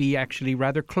we might be actually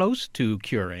rather close to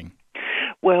curing.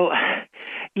 Well,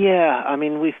 yeah, I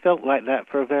mean, we felt like that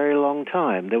for a very long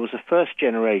time. There was a first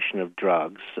generation of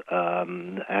drugs,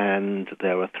 and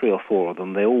there were 3 or 4 of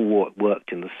them. They all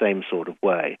worked in the same sort of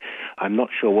way. I'm not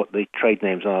sure what the trade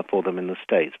names are for them in the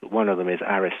States, but one of them is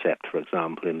Aricept, for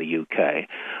example, in the UK,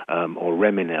 or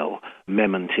Reminil,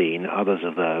 Memantine, others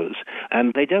of those.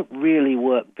 And they don't really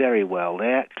work very well.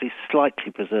 They actually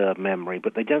slightly preserve memory,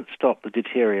 but they don't stop the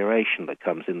deterioration that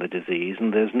comes in the disease,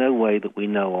 and there's no way that we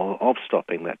know of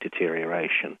stopping that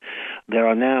deterioration. cognition. There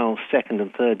are now second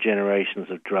and third generations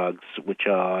of drugs which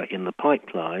are in the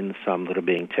pipeline, some that are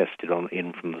being tested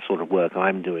from the sort of work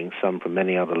I'm doing, some from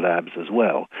many other labs as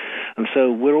well. And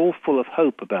so we're all full of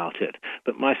hope about it.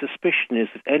 But my suspicion is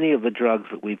that any of the drugs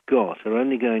that we've got are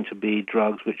only going to be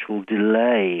drugs which will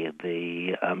delay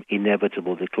the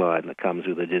inevitable decline that comes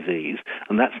with the disease.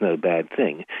 And that's no bad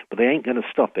thing. But they ain't going to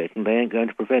stop it, and they ain't going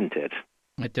to prevent it.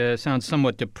 It sounds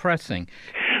somewhat depressing.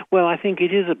 Well, I think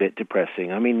it is a bit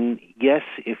depressing. I mean, yes,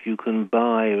 if you can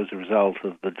buy as a result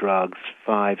of the drugs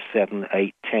 5, 7,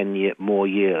 8, 10 more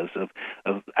years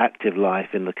of active life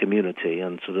in the community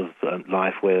and sort of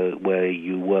life where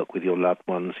you work with your loved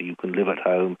ones, you can live at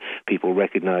home, people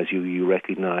recognize you, you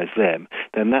recognize them,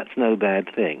 then that's no bad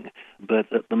thing.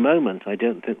 But at the moment, I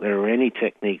don't think there are any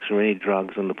techniques or any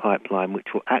drugs in the pipeline which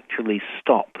will actually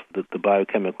stop the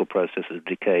biochemical process of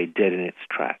decay dead in its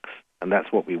tracks. And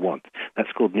that's what we want.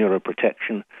 That's called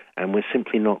neuroprotection, and we're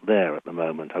simply not there at the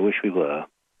moment. I wish we were.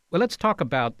 Well, let's talk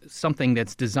about something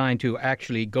that's designed to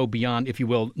actually go beyond, if you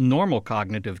will, normal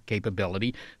cognitive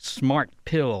capability, smart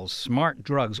pills, smart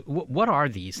drugs. What are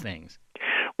these things?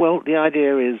 Well, the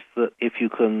idea is that if you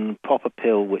can pop a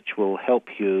pill which will help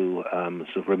you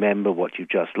sort of remember what you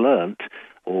just learnt,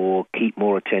 or keep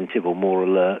more attentive or more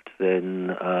alert, then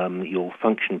you'll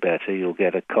function better. You'll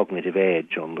get a cognitive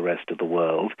edge on the rest of the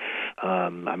world.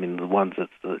 I mean, the ones that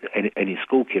any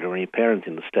school kid or any parent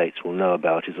in the States will know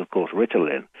about is, of course,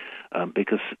 Ritalin,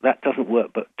 because that doesn't work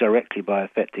but directly by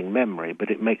affecting memory, but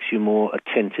it makes you more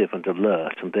attentive and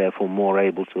alert and therefore more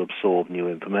able to absorb new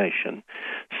information.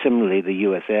 Similarly, the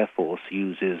U.S. Air Force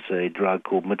uses a drug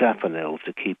called modafinil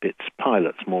to keep its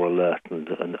pilots more alert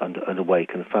and awake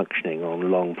and functioning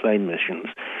on long plane missions.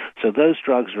 So those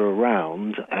drugs are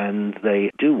around, and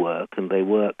they do work, and they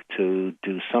work to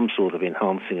do some sort of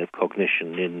enhancing of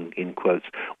cognition in quotes,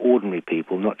 ordinary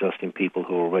people, not just in people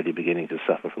who are already beginning to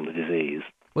suffer from the disease.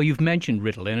 Well, you've mentioned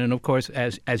Ritalin, and of course,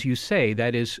 as you say,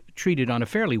 that is treated on a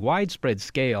fairly widespread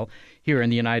scale here in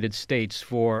the United States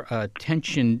for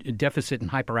attention deficit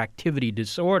and hyperactivity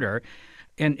disorder.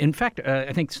 And in fact,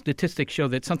 I think statistics show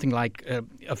that something like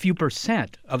a few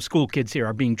 % of school kids here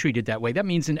are being treated that way. That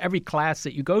means in every class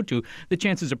that you go to, the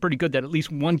chances are pretty good that at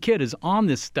least one kid is on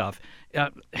this stuff.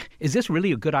 Is this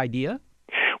really a good idea?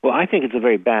 Well, I think it's a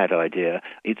very bad idea.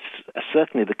 It's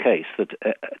certainly the case that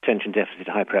attention deficit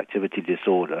hyperactivity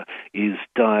disorder is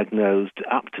diagnosed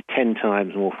up to 10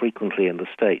 times more frequently in the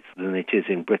States than it is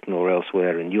in Britain or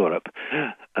elsewhere in Europe.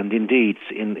 And indeed,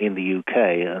 in the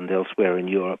UK and elsewhere in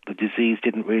Europe, the disease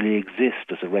didn't really exist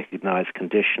as a recognized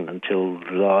condition until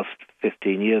the last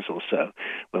 15 years or so,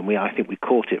 when I think we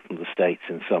caught it from the States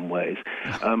in some ways.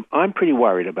 I'm pretty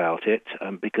worried about it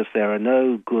because there are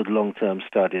no good long-term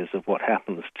studies of what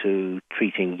happens to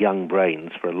treating young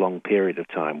brains for a long period of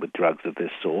time with drugs of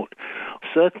this sort.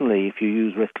 Certainly, if you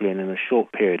use Ritalin in a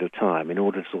short period of time in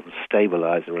order to sort of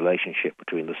stabilize the relationship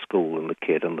between the school and the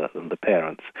kid and the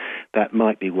parents, that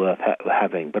might be worth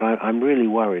having. But I'm really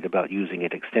worried about using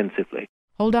it extensively.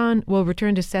 Hold on. We'll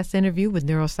return to Seth's interview with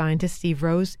neuroscientist Steve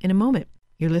Rose in a moment.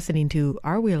 You're listening to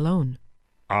Are We Alone?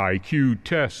 IQ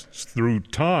Tests Through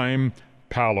Time,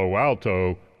 Palo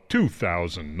Alto,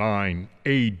 2009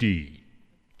 AD.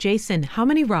 Jason, how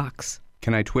many rocks?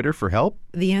 Can I Twitter for help?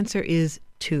 The answer is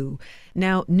 2.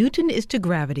 Now, Newton is to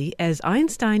gravity as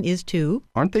Einstein is to...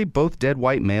 Aren't they both dead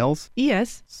white males?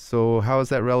 Yes. So how is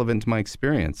that relevant to my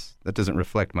experience? That doesn't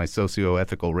reflect my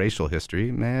socio-ethical racial history,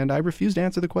 and I refuse to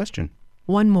answer the question.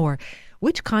 One more.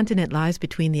 Which continent lies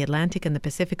between the Atlantic and the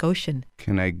Pacific Ocean?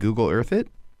 Can I Google Earth it?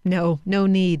 No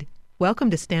need. Welcome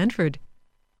to Stanford.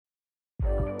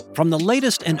 From the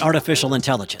latest in artificial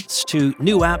intelligence to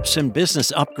new apps and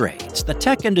business upgrades, the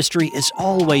tech industry is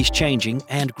always changing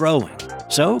and growing.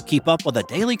 So keep up with the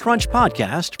Daily Crunch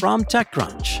podcast from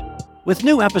TechCrunch. With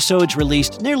new episodes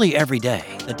released nearly every day,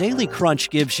 the Daily Crunch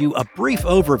gives you a brief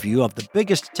overview of the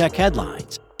biggest tech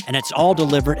headlines, and it's all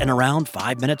delivered in around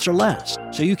 5 minutes or less,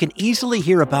 so you can easily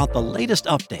hear about the latest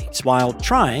updates while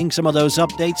trying some of those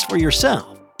updates for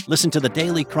yourself. Listen to the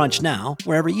Daily Crunch now,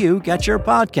 wherever you get your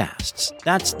podcasts.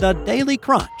 That's the Daily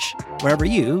Crunch, wherever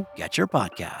you get your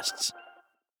podcasts.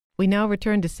 We now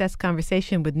return to Seth's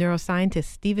conversation with neuroscientist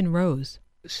Steven Rose.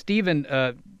 Steven,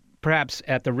 perhaps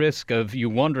at the risk of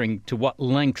you wondering to what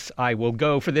lengths I will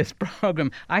go for this program,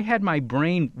 I had my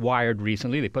brain wired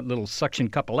recently. They put little suction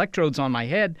cup electrodes on my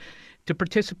head to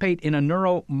participate in a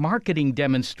neuro-marketing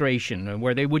demonstration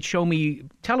where they would show me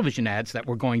television ads that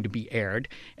were going to be aired,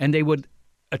 and they would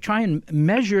try and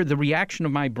measure the reaction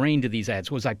of my brain to these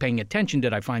ads. Was I paying attention?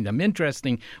 Did I find them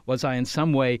interesting? Was I in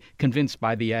some way convinced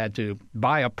by the ad to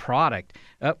buy a product?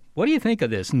 What do you think of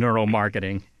this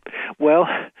neuromarketing? Well,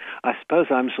 I suppose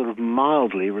I'm sort of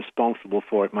mildly responsible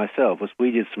for it myself, as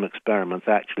we did some experiments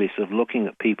actually sort of looking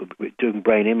at people doing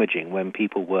brain imaging when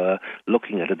people were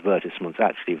looking at advertisements.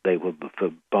 Actually, if they were for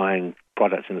buying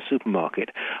products in the supermarket.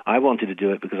 I wanted to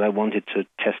do it because I wanted to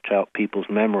test out people's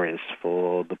memories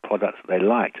for the products that they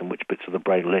liked and which bits of the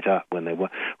brain lit up when they were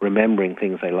remembering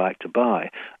things they liked to buy.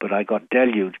 But I got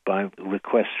deluged by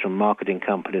requests from marketing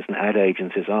companies and ad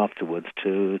agencies afterwards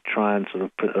to try and sort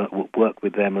of work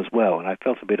with them as well, and I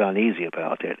felt a bit uneasy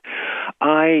about it.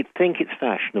 I think it's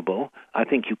fashionable. I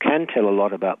think you can tell a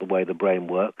lot about the way the brain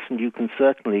works, and you can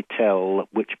certainly tell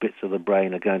which bits of the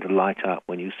brain are going to light up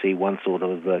when you see one sort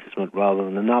of advertisement rather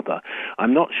than another.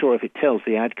 I'm not sure if it tells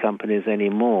the ad companies any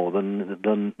more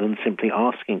than simply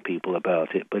asking people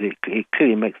about it, but it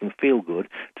clearly makes them feel good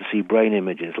to see brain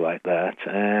images like that.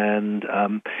 And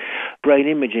brain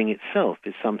imaging itself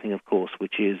is something, of course,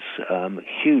 which is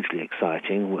hugely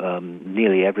exciting.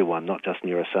 Nearly everyone, not just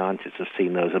neuroscientists, have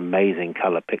seen those amazing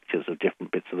color pictures of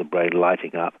different bits of the brain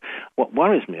lighting up. What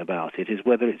worries me about it is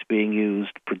whether it's being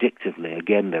used predictively.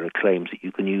 Again, there are claims that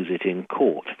you can use it in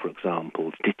court, for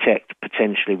example, to detect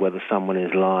potentially whether someone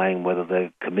is lying, whether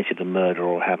they've committed a murder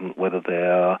or haven't, whether they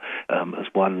are, as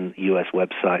one US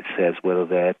website says, whether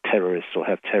they're terrorists or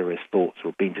have terrorist thoughts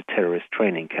or been to terrorist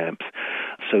training camps.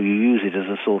 So you use it as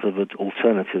a sort of an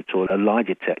alternative to a lie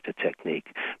detector technique.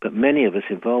 But many of us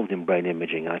involved in brain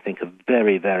imaging, I think, are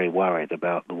very, very worried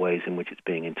about the ways in which it's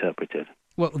being interpreted.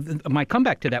 Well, my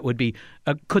comeback to that would be,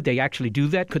 could they actually do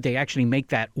that? Could they actually make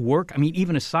that work? I mean,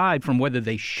 even aside from whether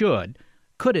they should,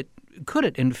 could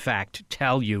it in fact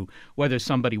tell you whether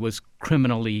somebody was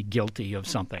criminally guilty of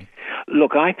something?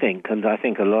 Look, I think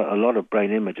a lot of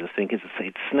brain imagers think it's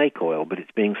snake oil, but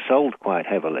it's being sold quite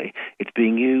heavily. It's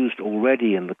being used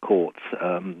already in the courts,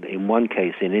 in one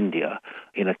case in India,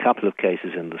 in a couple of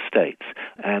cases in the States.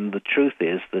 And the truth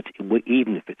is that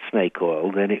even if it's snake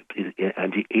oil, then if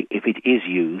it is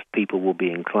used, people will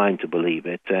be inclined to believe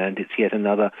it. And it's yet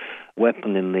another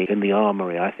weapon in the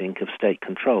armory, I think, of state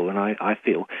control. And I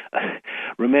feel,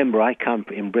 remember, I come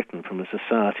in Britain from a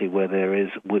society where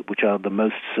which are the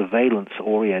most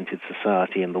surveillance-oriented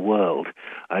society in the world.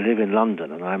 I live in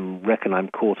London, and I reckon I'm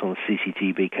caught on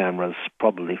CCTV cameras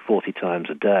probably 40 times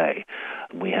a day.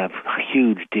 We have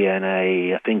huge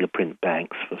DNA fingerprint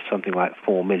banks for something like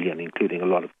 4 million, including a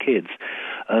lot of kids.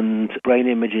 And brain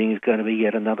imaging is going to be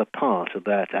yet another part of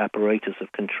that apparatus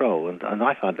of control, and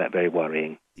I find that very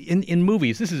worrying. In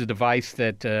movies, this is a device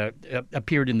that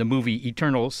appeared in the movie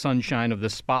Eternal Sunshine of the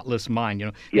Spotless Mind. You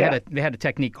know, they had a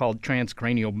technique called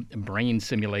transcranial brain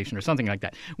simulation or something like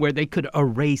that, where they could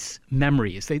erase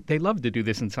memories. They love to do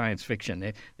this in science fiction.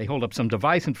 They hold up some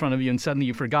device in front of you, and suddenly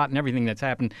you've forgotten everything that's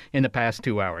happened in the past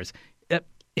 2 hours.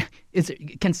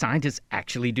 Can scientists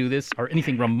actually do this, or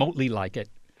anything remotely like it?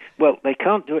 Well, they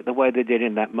can't do it the way they did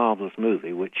in that marvelous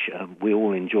movie, which we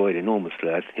all enjoyed enormously,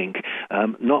 I think,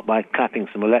 not by clapping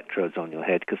some electrodes on your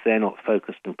head, because they're not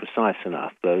focused and precise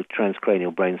enough, though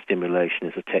transcranial brain stimulation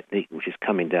is a technique which is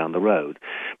coming down the road.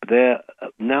 But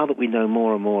now that we know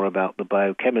more and more about the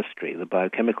biochemistry, the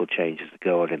biochemical changes that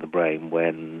go on in the brain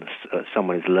when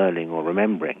someone is learning or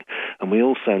remembering, and we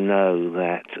also know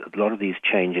that a lot of these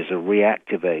changes are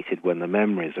reactivated when the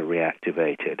memories are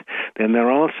reactivated, then there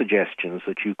are suggestions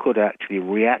that you could actually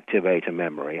reactivate a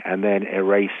memory and then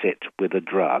erase it with a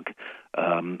drug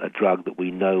that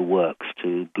we know works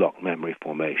to block memory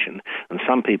formation. And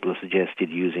some people have suggested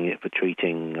using it for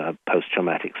treating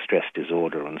post-traumatic stress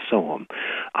disorder and so on.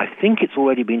 I think it's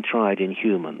already been tried in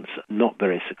humans, not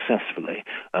very successfully,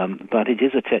 but it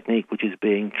is a technique which is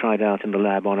being tried out in the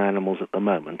lab on animals at the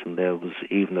moment, and there was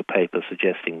even a paper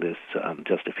suggesting this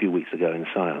just a few weeks ago in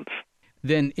Science.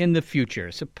 Then in the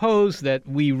future, suppose that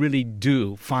we really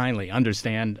do finally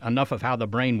understand enough of how the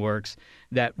brain works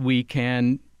that we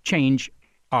can change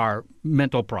our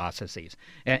mental processes.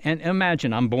 And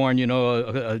imagine I'm born,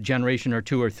 a generation or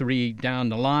two or three down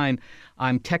the line.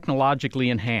 I'm technologically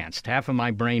enhanced. Half of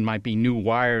my brain might be new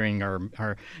wiring,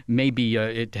 or maybe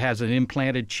it has an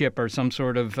implanted chip, or some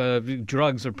sort of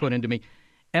drugs are put into me.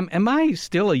 Am I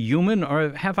still a human,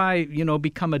 or have I,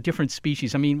 become a different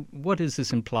species? I mean, what does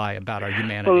this imply about our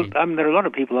humanity? Well, there are a lot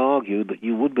of people who argue that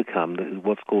you would become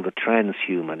what's called a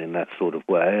transhuman in that sort of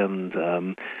way, and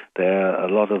there are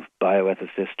a lot of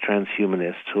bioethicists,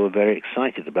 transhumanists who are very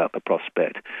excited about the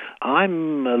prospect.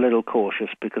 I'm a little cautious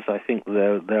because I think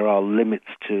there are limits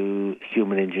to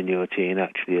human ingenuity in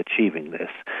actually achieving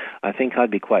this. I think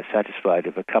I'd be quite satisfied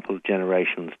if a couple of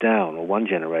generations down, or one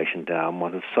generation down,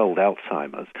 one had solved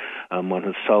Alzheimer's. Alzheimer's. One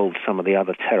has solved some of the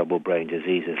other terrible brain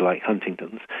diseases like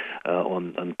Huntington's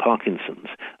and Parkinson's.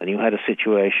 And you had a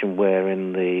situation where,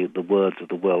 in the words of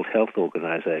the World Health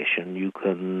Organization, you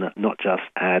can not just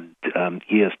add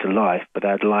years to life, but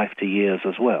add life to years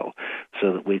as well,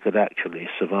 so that we could actually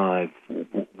survive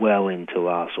well into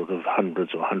our sort of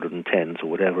hundreds or 110s or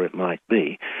whatever it might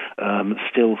be,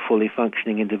 still fully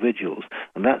functioning individuals.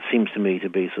 And that seems to me to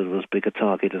be sort of as big a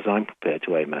target as I'm prepared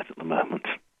to aim at the moment.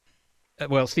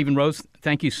 Well, Steven Rose,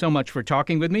 thank you so much for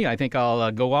talking with me. I think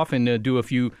I'll go off and do a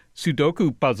few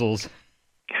Sudoku puzzles.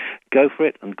 Go for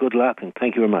it, and good luck, and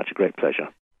thank you very much. A great pleasure.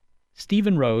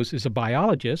 Steven Rose is a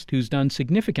biologist who's done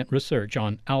significant research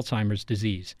on Alzheimer's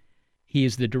disease. He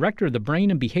is the director of the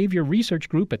Brain and Behavior Research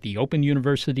Group at the Open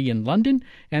University in London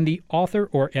and the author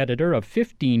or editor of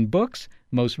 15 books,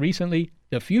 most recently,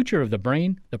 The Future of the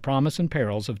Brain, The Promise and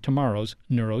Perils of Tomorrow's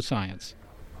Neuroscience.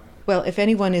 Well, if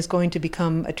anyone is going to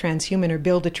become a transhuman or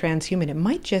build a transhuman, it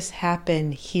might just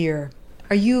happen here.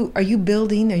 Are you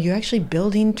actually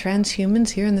building transhumans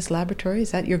here in this laboratory?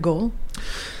 Is that your goal?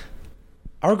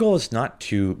 Our goal is not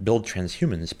to build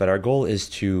transhumans, but our goal is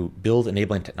to build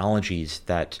enabling technologies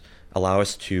that allow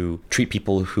us to treat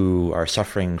people who are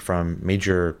suffering from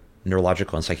major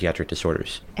neurological and psychiatric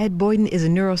disorders. Ed Boyden is a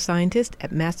neuroscientist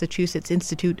at Massachusetts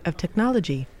Institute of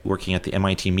Technology, working at the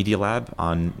MIT Media Lab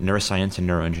on neuroscience and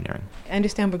neuroengineering. I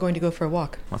understand we're going to go for a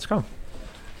walk. Let's go.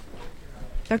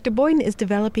 Dr. Boyden is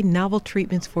developing novel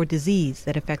treatments for disease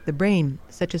that affect the brain,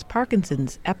 such as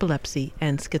Parkinson's, epilepsy,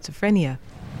 and schizophrenia.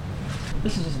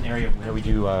 This is an area where we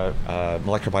do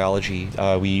molecular biology.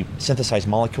 We synthesize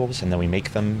molecules and then we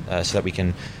make them so that we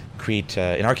can create,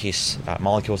 in our case,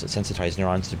 molecules that sensitize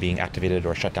neurons to being activated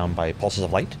or shut down by pulses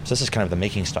of light. So this is kind of the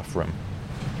making stuff room.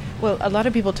 Well, a lot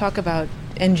of people talk about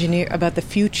the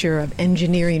future of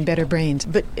engineering better brains,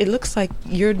 but it looks like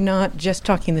you're not just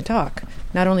talking the talk.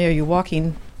 Not only are you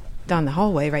walking down the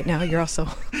hallway right now, you're also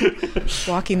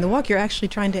walking the walk. You're actually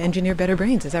trying to engineer better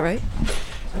brains. Is that right?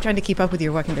 I'm trying to keep up with you.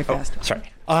 You're walking very fast. Sorry.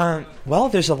 Well,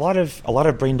 there's a lot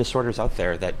of brain disorders out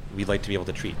there that we'd like to be able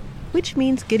to treat. Which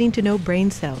means getting to know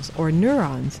brain cells, or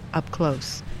neurons, up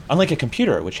close. Unlike a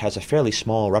computer, which has a fairly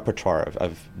small repertoire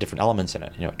of different elements in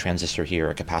it, a transistor here,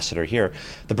 a capacitor here,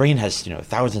 the brain has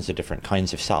thousands of different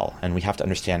kinds of cell, and we have to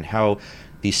understand how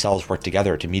these cells work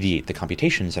together to mediate the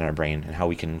computations in our brain and how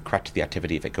we can correct the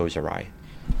activity if it goes awry.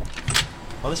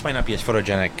 Well, this might not be as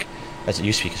photogenic as it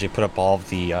used to be because we put up all of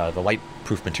the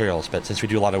light-proof materials, but since we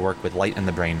do a lot of work with light in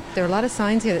the brain... There are a lot of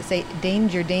signs here that say,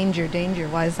 danger, danger, danger.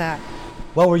 Why is that?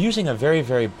 Well, we're using a very,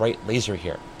 very bright laser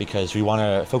here because we want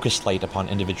to focus light upon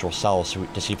individual cells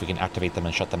to see if we can activate them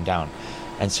and shut them down.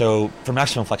 And so for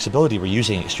maximum flexibility, we're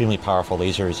using extremely powerful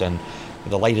lasers, and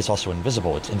the light is also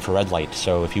invisible. It's infrared light,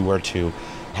 so if you were to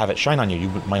have it shine on you, you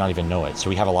might not even know it. So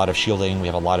we have a lot of shielding, we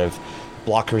have a lot of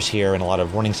blockers here, and a lot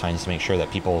of warning signs to make sure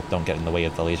that people don't get in the way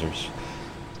of the lasers.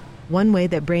 One way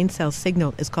that brain cells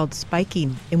signal is called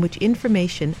spiking, in which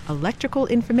electrical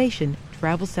information,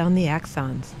 travels down the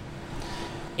axons.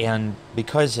 And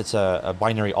because it's a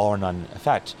binary all or none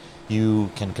effect, you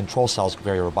can control cells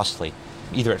very robustly.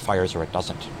 Either it fires or it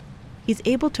doesn't. He's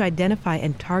able to identify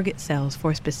and target cells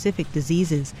for specific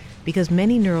diseases because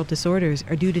many neural disorders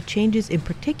are due to changes in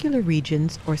particular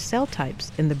regions or cell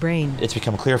types in the brain. It's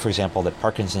become clear, for example, that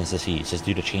Parkinson's disease is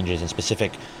due to changes in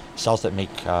specific cells that make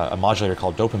a modulator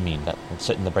called dopamine that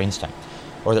sit in the brainstem.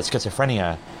 Or that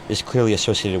schizophrenia is clearly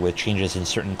associated with changes in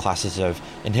certain classes of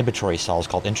inhibitory cells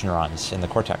called interneurons in the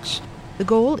cortex. The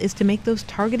goal is to make those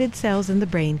targeted cells in the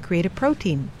brain create a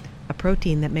protein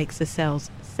that makes the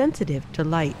cells sensitive to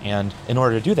light. And in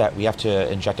order to do that, we have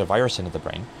to inject a virus into the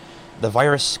brain. The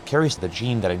virus carries the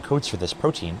gene that encodes for this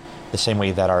protein, the same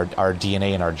way that our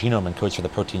DNA and our genome encodes for the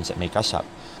proteins that make us up.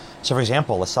 So, for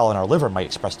example, a cell in our liver might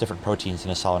express different proteins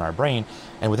than a cell in our brain,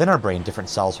 and within our brain, different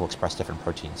cells will express different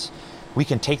proteins. We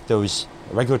can take those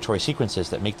regulatory sequences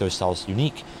that make those cells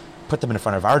unique, put them in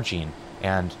front of our gene,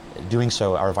 and doing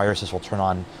so, our viruses will turn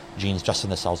on genes just in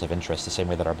the cells of interest, the same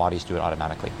way that our bodies do it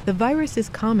automatically. The virus is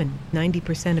common.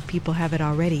 90% of people have it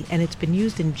already, and it's been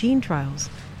used in gene trials.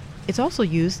 It's also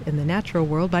used in the natural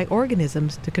world by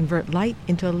organisms to convert light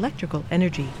into electrical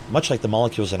energy. Much like the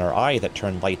molecules in our eye that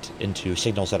turn light into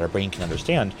signals that our brain can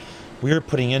understand, we're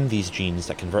putting in these genes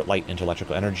that convert light into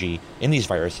electrical energy in these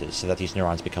viruses so that these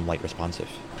neurons become light responsive.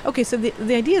 Okay, so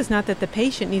the idea is not that the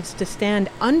patient needs to stand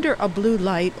under a blue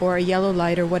light or a yellow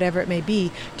light or whatever it may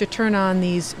be to turn on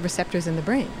these receptors in the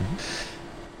brain.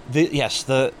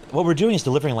 Mm-hmm. What we're doing is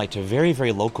delivering light to a very,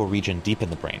 very local region deep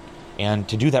in the brain. And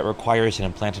to do that requires an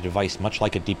implanted device much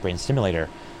like a deep brain stimulator,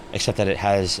 except that it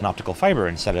has an optical fiber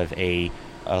instead of a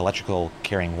an electrical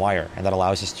carrying wire, and that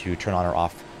allows us to turn on or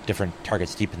off different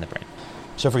targets deep in the brain.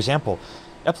 So for example,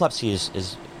 epilepsy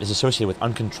is associated with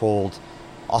uncontrolled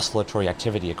oscillatory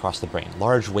activity across the brain,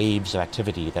 large waves of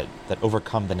activity that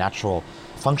overcome the natural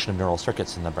function of neural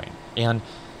circuits in the brain. And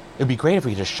it would be great if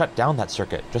we could just shut down that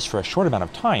circuit just for a short amount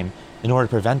of time in order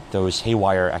to prevent those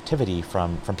haywire activity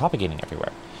from propagating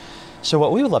everywhere. So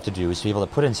what we would love to do is to be able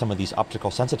to put in some of these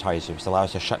optical sensitizers that allow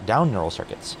us to shut down neural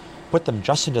circuits, put them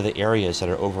just into the areas that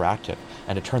are overactive,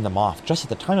 and to turn them off just at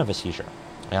the time of a seizure.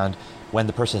 And when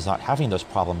the person is not having those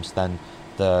problems, then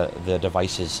the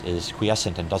device is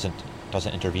quiescent and doesn't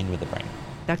intervene with the brain.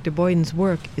 Dr. Boyden's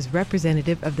work is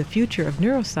representative of the future of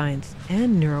neuroscience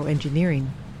and neuroengineering.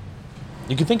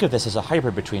 You can think of this as a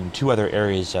hybrid between two other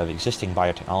areas of existing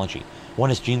biotechnology.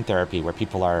 One is gene therapy, where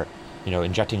people are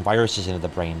injecting viruses into the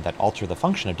brain that alter the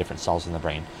function of different cells in the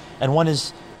brain. And one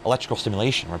is electrical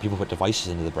stimulation, where people put devices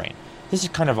into the brain. This is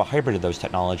kind of a hybrid of those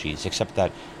technologies, except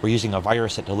that we're using a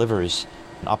virus that delivers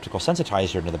an optical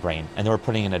sensitizer into the brain, and then we're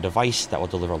putting in a device that will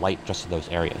deliver light just to those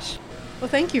areas. Well,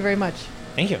 thank you very much.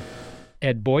 Thank you.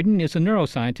 Ed Boyden is a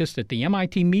neuroscientist at the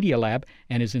MIT Media Lab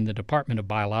and is in the Department of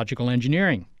Biological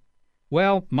Engineering.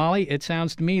 Well, Molly, it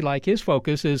sounds to me like his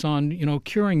focus is on,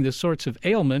 curing the sorts of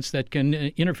ailments that can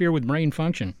interfere with brain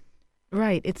function.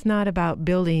 Right. It's not about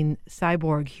building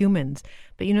cyborg humans.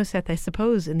 But, Seth, I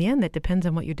suppose in the end that depends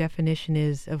on what your definition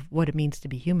is of what it means to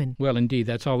be human. Well, indeed,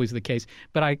 that's always the case.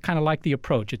 But I kind of like the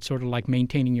approach. It's sort of like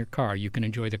maintaining your car. You can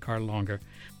enjoy the car longer.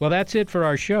 Well, that's it for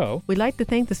our show. We'd like to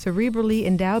thank the cerebrally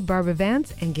endowed Barbara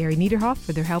Vance and Gary Niederhoff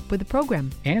for their help with the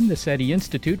program. And the SETI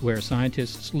Institute, where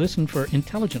scientists listen for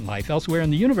intelligent life elsewhere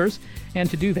in the universe. And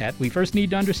to do that, we first need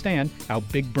to understand how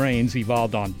big brains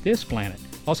evolved on this planet.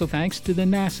 Also thanks to the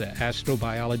NASA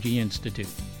Astrobiology Institute.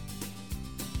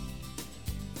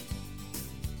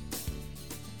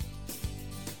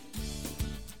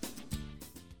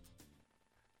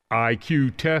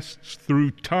 IQ Tests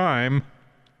Through Time,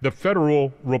 the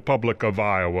Federal Republic of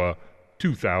Iowa,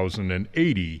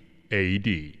 2080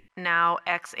 AD. Now,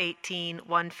 X18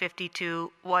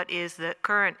 152, what is the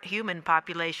current human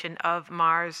population of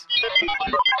Mars?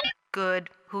 Good.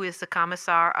 Who is the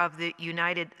commissar of the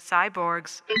United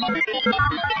Cyborgs?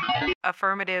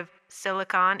 Affirmative.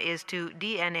 Silicon is to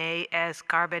DNA as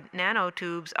carbon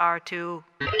nanotubes are to...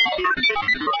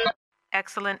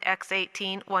 Excellent,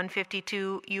 X18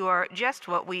 152. You are just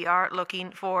what we are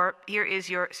looking for. Here is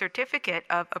your certificate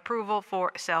of approval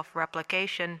for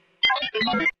self-replication.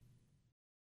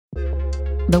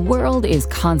 The world is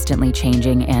constantly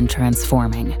changing and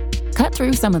transforming. Cut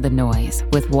through some of the noise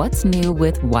with What's New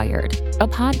with Wired, a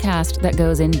podcast that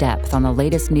goes in depth on the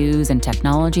latest news and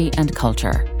technology and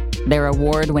culture. Their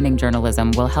award-winning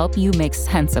journalism will help you make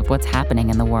sense of what's happening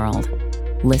in the world.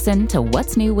 Listen to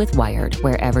What's New with Wired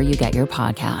wherever you get your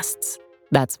podcasts.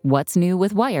 That's What's New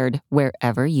with Wired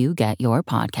wherever you get your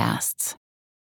podcasts.